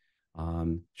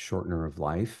 shortener of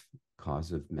life,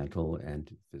 cause of mental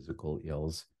and physical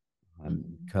ills.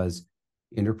 Mhm. Because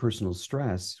interpersonal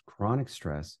stress, chronic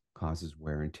stress, causes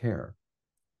wear and tear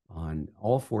on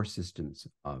all four systems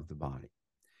of the body.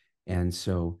 And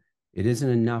so it isn't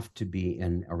enough to be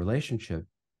in a relationship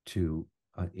to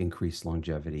increase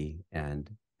longevity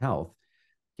and health.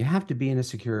 You have to be in a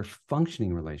secure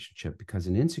functioning relationship, because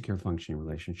an insecure functioning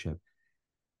relationship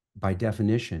by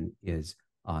definition is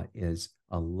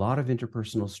a lot of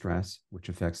interpersonal stress, which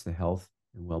affects the health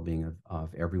and well-being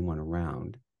of everyone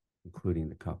around, including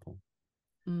the couple.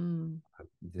 Mm.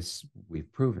 This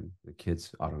we've proven the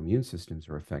kids' autoimmune systems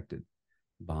are affected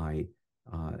by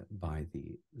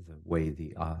the way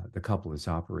the couple is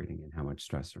operating and how much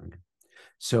stress they're under.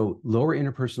 So lower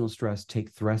interpersonal stress, take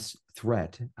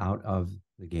threat out of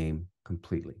the game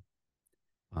completely,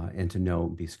 and to know,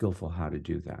 be skillful how to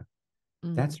do that.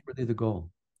 Mm. That's really the goal.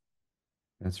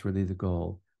 That's really the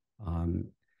goal.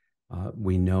 Um,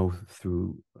 we know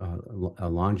through a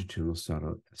longitudinal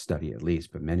study, at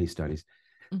least, but many studies,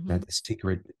 that Mhm. the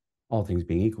secret, all things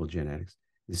being equal, genetics,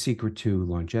 the secret to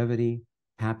longevity,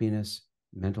 happiness,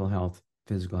 mental health,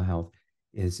 physical health,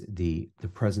 is the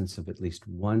presence of at least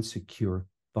one secure,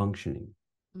 functioning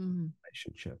Mm.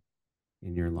 relationship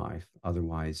in your life.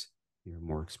 Otherwise, you're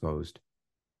more exposed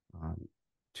um,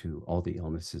 to all the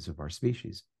illnesses of our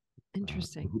species. Uh,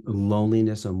 Interesting.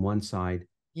 Loneliness on one side,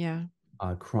 Yeah.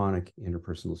 chronic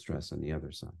interpersonal stress on the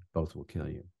other side. Both will kill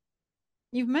you.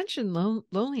 You've mentioned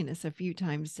loneliness a few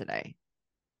times today.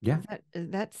 Yeah,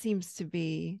 That seems to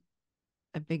be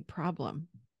a big problem.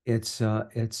 it's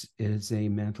a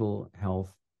mental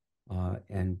health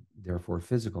and therefore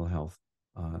physical health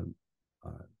uh,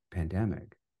 uh,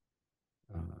 pandemic.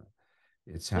 Uh,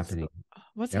 it's What's happening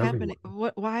what's everywhere.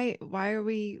 happening? Why are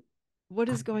we what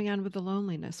is going on with the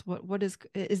loneliness? What is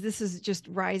this is just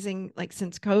rising like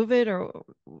since COVID or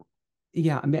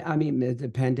Yeah, I mean, the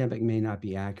pandemic may not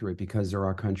be accurate, because there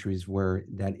are countries where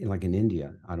that, like in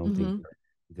India, I don't think Mhm.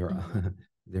 they're Mhm.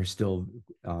 they're still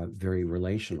very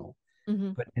relational.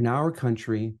 Mhm. But in our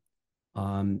country,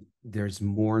 there's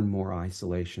more and more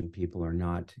isolation. People are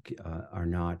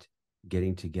not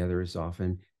getting together as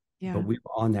often. But Yeah. we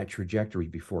were on that trajectory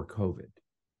before COVID.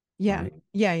 Yeah. right?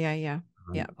 Yeah. Yeah. Yeah.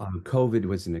 Yeah. COVID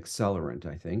was an accelerant,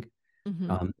 I think.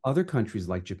 Hmm. Other countries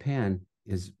like Japan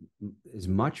is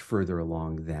much further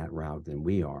along that route than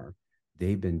we are.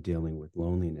 They've been dealing with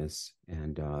loneliness,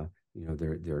 and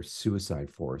their suicide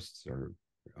forests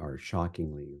are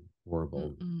shockingly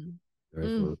horrible. Mm-mm. I've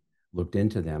Mm. ever looked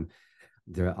into them.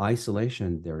 Their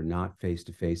isolation, they're not face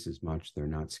to face as much. They're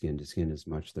not skin to skin as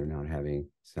much. They're not having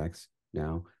sex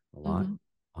now a lot. Hmm.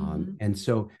 Hmm. And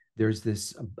so there's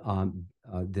this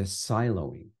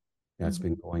siloing that's Hmm.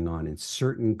 been going on in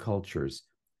certain cultures,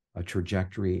 a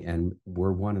trajectory, and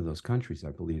we're one of those countries,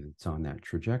 I believe, that's on that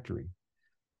trajectory.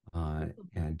 And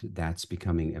that's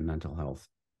becoming a mental health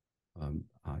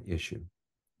issue.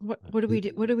 What do we do?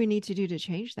 What do we need to do to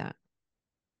change that?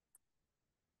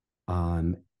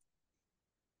 Um,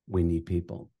 we need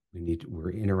people.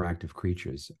 We're interactive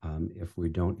creatures. If we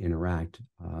don't interact,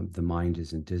 the mind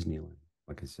isn't Disneyland,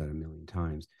 like I said a million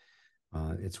times.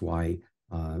 It's why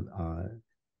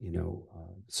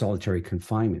solitary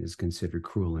confinement is considered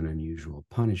cruel and unusual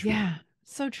punishment. Yeah.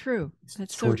 So true. It's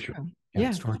That's so torture. true. Yeah, Yeah.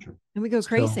 it's torture. And we go So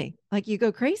crazy. Like you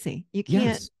go crazy. You can't.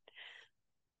 yes,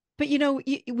 But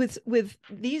with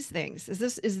these things,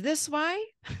 is this why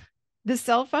the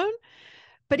cell phone?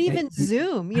 But it, even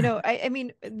Zoom, I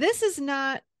mean, this is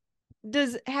not.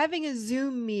 Does having a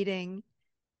Zoom meeting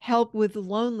help with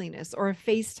loneliness or a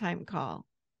FaceTime call?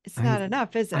 It's not I,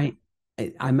 enough, is it?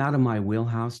 I, I'm out of my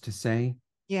wheelhouse to say.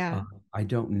 Yeah. Uh, I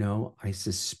don't know. I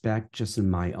suspect just in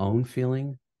my own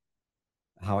feeling,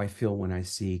 how I feel when I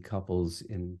see couples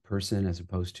in person as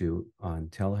opposed to on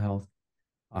telehealth.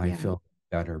 I Yeah. feel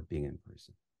better being in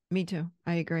person. Me too.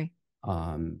 I agree.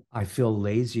 I feel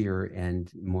lazier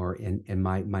and more, and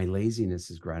my laziness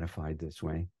is gratified this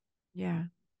way. Yeah.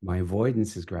 My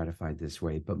avoidance is gratified this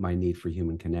way, but my need for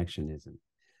human connection isn't. Yeah.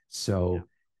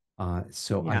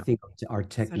 So I Yeah. think our Such a good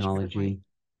point. technology,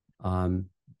 um,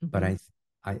 but Hmm.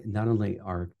 I not only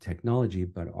our technology,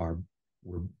 but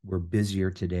we're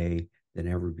busier today than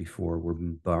ever before. We're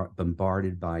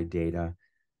bombarded by data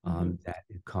Hmm. that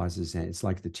it causes, and it's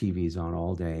like the TV's on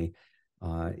all day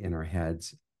in our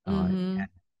heads. Uh, Hmm.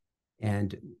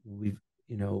 and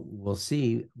we'll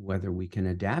see whether we can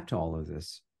adapt to all of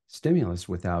this stimulus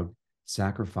without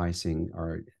sacrificing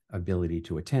our ability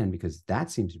to attend, because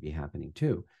that seems to be happening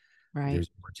too. Right.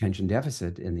 There's more attention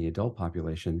deficit in the adult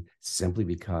population simply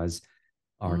because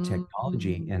our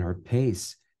technology Hmm. and our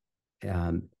pace,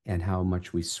 and how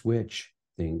much we switch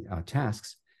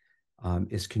tasks,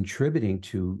 is contributing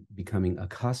to becoming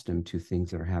accustomed to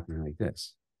things that are happening like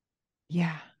this,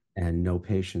 Yeah. and no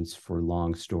patience for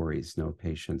long stories, no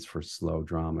patience for slow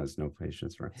dramas, no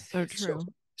patience for So so true.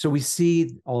 so we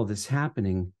see all this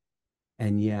happening,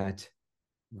 and yet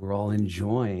we're all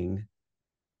enjoying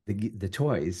the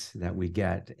toys that we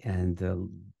get and the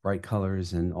bright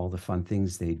colors and all the fun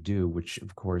things they do, which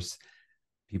of course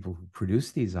people who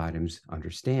produce these items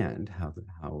understand how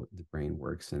the brain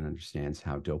works and understands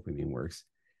how dopamine works,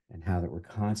 and how that we're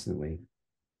constantly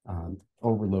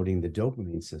overloading the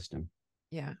dopamine system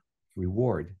Yeah.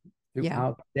 reward Yeah.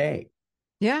 throughout the day.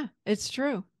 Yeah. It's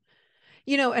true.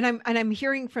 And I'm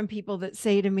hearing from people that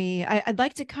say to me, I'd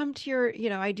like to come to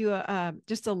your, I do a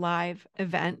just a live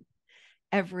event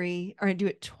or I do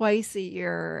it twice a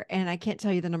year. And I can't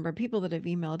tell you the number of people that have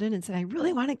emailed in and said, I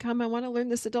really want to come. I want to learn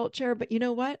this adult chair. But you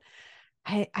know what?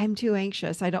 I'm too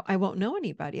anxious. I won't know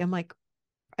anybody. I'm like,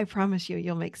 I promise you,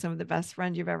 you'll make some of the best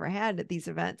friends you've ever had at these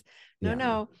events. No, Yeah,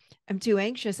 no, I'm too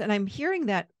anxious. And I'm hearing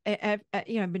that, I've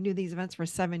been doing these events for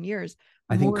 7 years,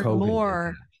 I think more and COVID did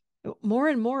more, more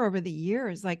and more over the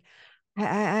years. Like,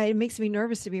 it makes me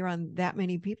nervous to be around that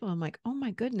many people. I'm like, oh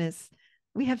my goodness,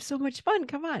 we have so much fun.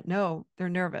 Come on. No, they're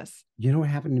nervous. You know what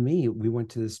happened to me? We went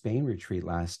to the Spain retreat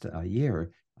last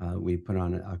year. We put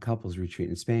on a couples retreat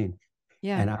in Spain,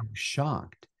 Yeah. and I was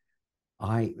shocked.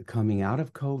 I coming out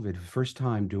of COVID, first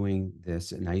time doing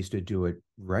this, and I used to do it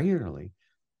regularly.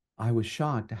 I was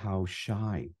shocked how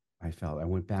shy I felt. I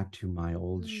went back to my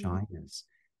old Mm. shyness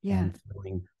Yeah. and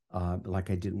feeling like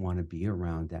I didn't want to be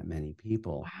around that many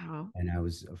people, Wow. and I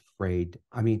was afraid.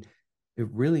 I mean, it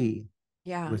really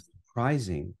Yeah. was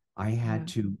surprising. I had Yeah.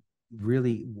 to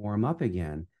really warm up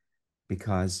again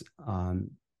because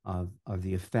of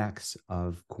the effects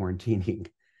of quarantining.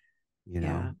 You Yeah.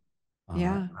 know,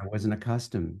 Yeah. I wasn't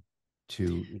accustomed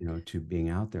to being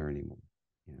out there anymore.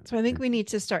 So I think And we need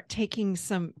to start taking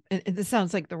and this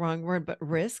sounds like the wrong word, but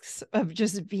risks of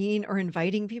just being or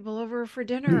inviting people over for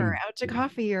dinner or out to yeah,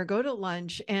 coffee or go to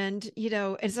lunch. And,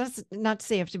 it's not to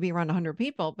say you have to be around 100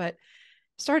 people, but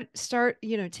start,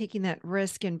 taking that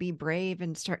risk and be brave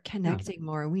and start yeah, connecting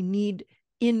more. We need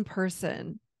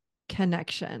in-person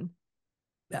connection.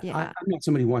 Yeah. I'm not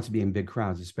somebody who wants to be in big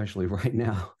crowds, especially right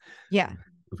now. Yeah.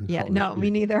 Yeah. Oh, No, me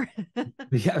neither.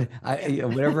 yeah, Yeah.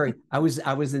 whatever. I was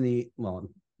in the, well,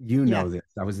 you Yeah. know this.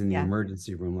 I was in the Yeah.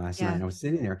 emergency room last night. Yeah. And I was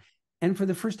sitting there, and for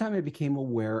the first time, I became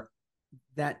aware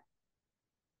that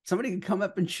somebody could come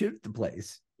up and shoot the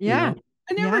place. You Yeah. know,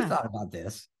 I never Yeah. thought about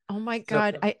this. Oh my So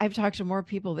God. I've talked to more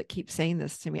people that keep saying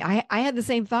this to me. I had the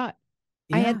same thought.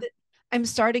 I had yeah, the, I'm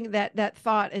starting that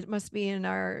thought. It must be in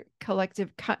our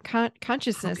collective how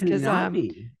consciousness can it because not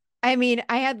be? I mean,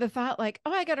 I had the thought like,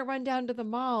 oh, I got to run down to the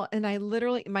mall. And I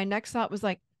literally, my next thought was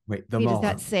like, Wait, the wait, is mall.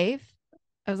 that safe?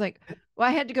 I was like, well,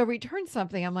 I had to go return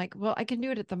something. I'm like, well, I can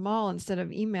do it at the mall instead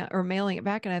of email or mailing it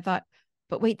back. And I thought,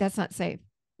 but wait, that's not safe.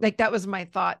 Like that was my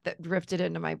thought that drifted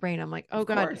into my brain. I'm like, oh Of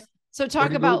God. course. So Or talk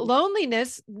to go about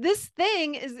loneliness. This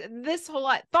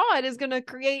whole thought is going to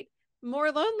create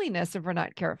more loneliness if we're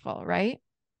not careful, right?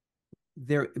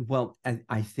 there. Well,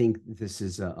 I think this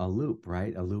is a loop,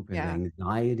 right? A loop of Yeah.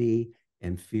 anxiety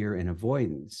and fear and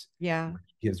avoidance, Yeah. which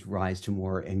gives rise to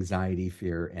more anxiety,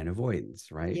 fear, and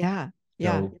avoidance, right? Yeah.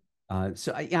 Yeah.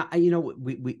 So, yeah, you know,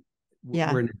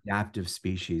 Yeah. we're an adaptive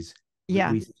species.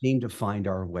 Yeah. We seem to find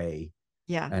our way.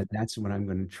 Yeah. That's what I'm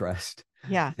going to trust.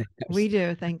 Yeah. We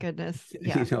do. Thank goodness. You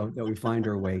Yeah. know, that we find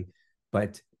our way.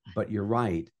 But you're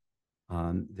right.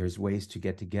 There's ways to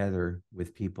get together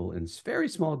with people in very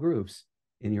small groups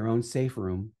in your own safe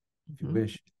room, if you Mhm.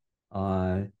 wish,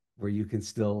 uh, where you can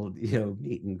still, you know,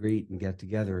 meet and greet and get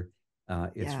together. Yeah.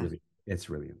 It's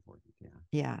really important. Yeah.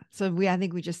 Yeah. So I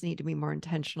think we just need to be more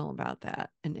intentional about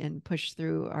that and push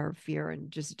through our fear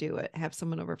and just do it. Have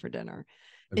someone over for dinner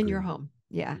in your Agreed. home.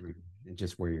 Yeah. Agreed. And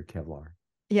just wear your Kevlar.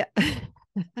 Yeah. It'll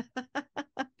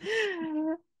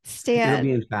Stan.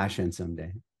 be in fashion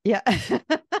someday. Yeah.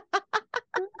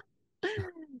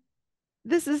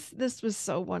 This was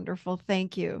so wonderful.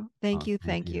 Thank you. Thank you.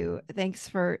 Thank Thank you. you. Thanks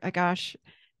for gosh,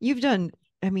 you've done,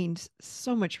 I mean,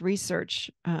 so much research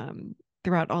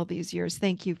throughout all these years.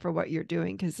 Thank you for what you're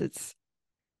doing because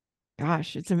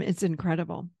gosh, it's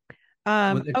incredible.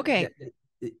 Well, Okay.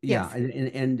 yeah,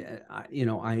 Yes. you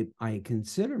know, I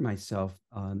consider myself,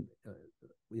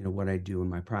 you know, what I do in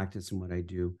my practice and what I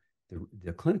do,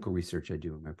 the clinical research I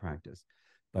do in my practice,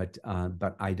 but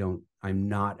I'm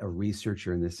not a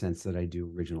researcher in the sense that I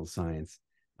do original science.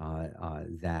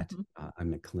 That Mhm.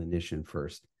 I'm a clinician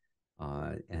first,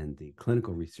 and the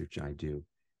clinical research I do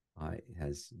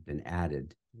has been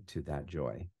added to that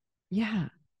joy, Yeah.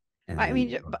 and I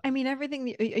then mean, everything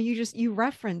you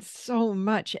reference so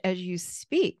much as you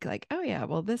speak, like, oh yeah,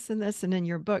 well, this and this, and in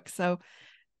your book. So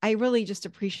I really just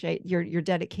appreciate your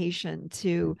dedication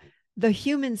to the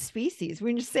human species.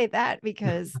 We can just say that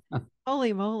because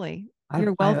holy moly, I've,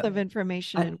 your wealth of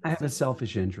information and I have a wisdom.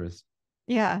 selfish interest.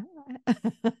 Yeah.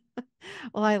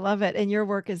 Well, I love it. And your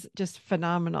work is just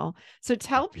phenomenal. So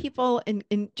tell people in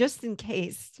just in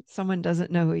case someone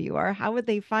doesn't know who you are, how would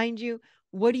they find you?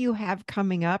 What do you have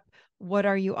coming up? What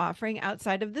are you offering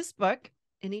outside of this book,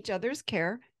 In Each Other's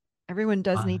Care? Everyone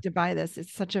does Uh, need to buy this.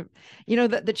 It's such a,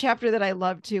 the chapter that I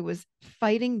loved too was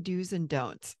fighting do's and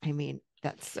don'ts. I mean,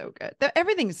 that's so good.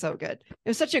 Everything's so good. It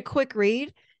was such a quick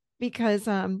read because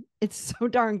it's so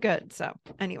darn good. So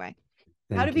anyway,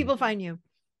 how do Thank you. people find you?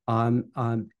 Um,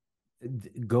 um,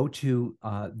 Go to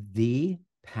the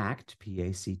Pact,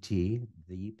 P-A-C-T,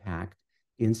 the Pact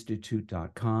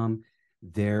Institute.com.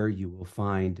 There you will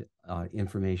find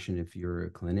information if you're a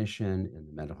clinician in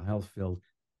the mental health field.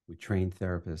 We train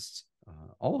therapists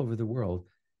all over the world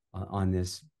on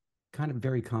this kind of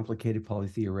very complicated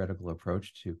polytheoretical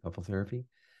approach to couple therapy.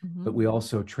 But Mhm. we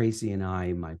also, Tracy and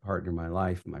I, my partner, my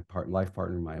life, life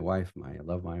partner, my wife, I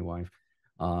love my wife.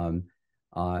 Um,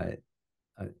 uh,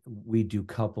 we do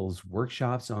couples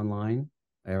workshops online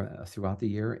throughout the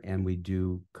year, and we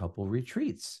do couple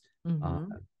retreats Mhm.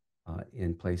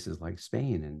 in places like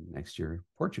Spain and next year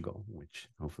Portugal, which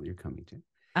hopefully you're coming to.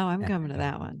 Oh, I'm And, coming to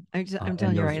that one. I'm and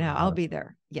telling you those right are now, a I'll lot be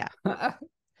there. Yeah. of fun.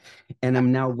 And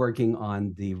I'm now working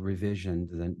on the revision,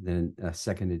 the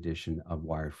second edition of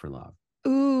Wired for Love.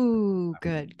 Ooh, I'm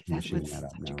good. 'Cause that finishing was that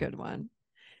up such a now. good one.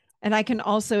 And I can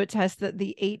also attest that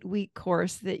the 8 week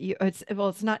course that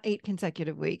it's not 8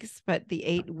 consecutive weeks, but the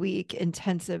 8 week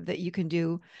intensive that you can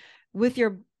do with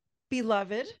your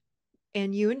beloved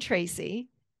and you and Tracy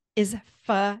is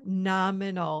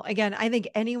phenomenal. Again, I think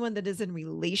anyone that is in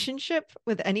relationship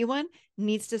with anyone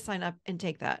needs to sign up and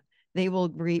take that. They will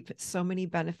reap so many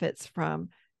benefits from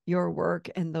your work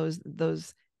and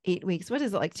those 8 weeks. What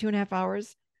is it, like 2.5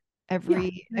 hours Yeah,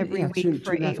 every yeah, week two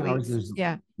for and a eight half hours. weeks? There's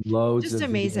Yeah, loads just of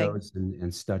amazing. videos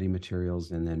and study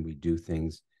materials, and then we do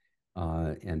things,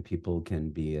 and people can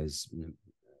be as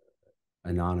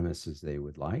anonymous as they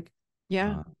would like.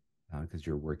 Yeah. Uh, because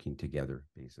you're working together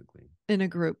basically in a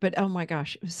group. But oh my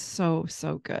gosh, it was so,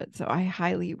 so good. So I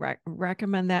highly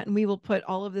recommend that. And we will put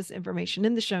all of this information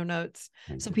in the show notes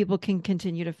so people can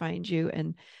continue to find you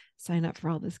and sign up for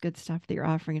all this good stuff that you're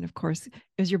offering. And of course,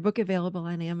 is your book available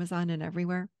on Amazon and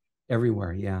everywhere?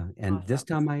 Everywhere, yeah. And Awesome. This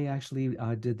time I actually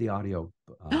did the audio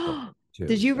book too.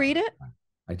 Did you read it?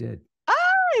 I did. Oh,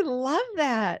 I love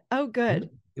that. Oh, good.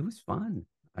 It was fun.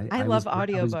 I love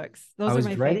audiobooks. Those are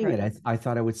my writing favorite. I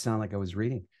thought I would sound like I was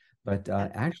reading, but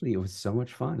actually it was so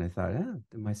much fun. I thought, in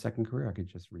my second career, I could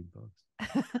just read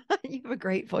books. You have a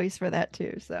great voice for that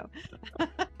too. So,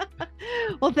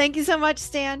 well, thank you so much,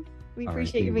 Stan. We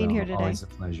appreciate you being here today. Always a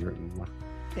pleasure.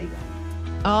 Thank you.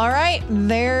 All right,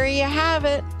 there you have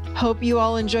it. Hope you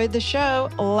all enjoyed the show.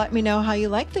 Let me know how you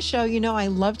like the show. You know, I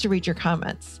love to read your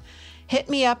comments. Hit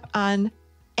me up on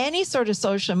any sort of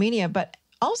social media, but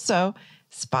also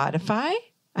Spotify.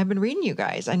 I've been reading you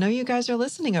guys. I know you guys are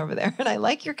listening over there and I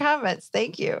like your comments.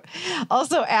 Thank you.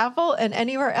 Also, Apple and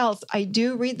anywhere else, I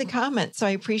do read the comments. So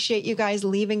I appreciate you guys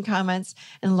leaving comments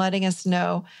and letting us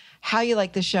know how you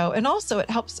like the show. And also it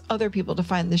helps other people to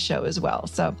find the show as well.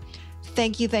 So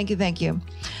thank you, thank you, thank you.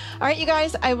 All right, you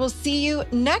guys, I will see you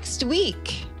next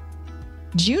week,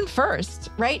 June 1st,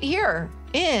 right here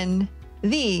in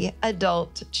the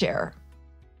Adult Chair.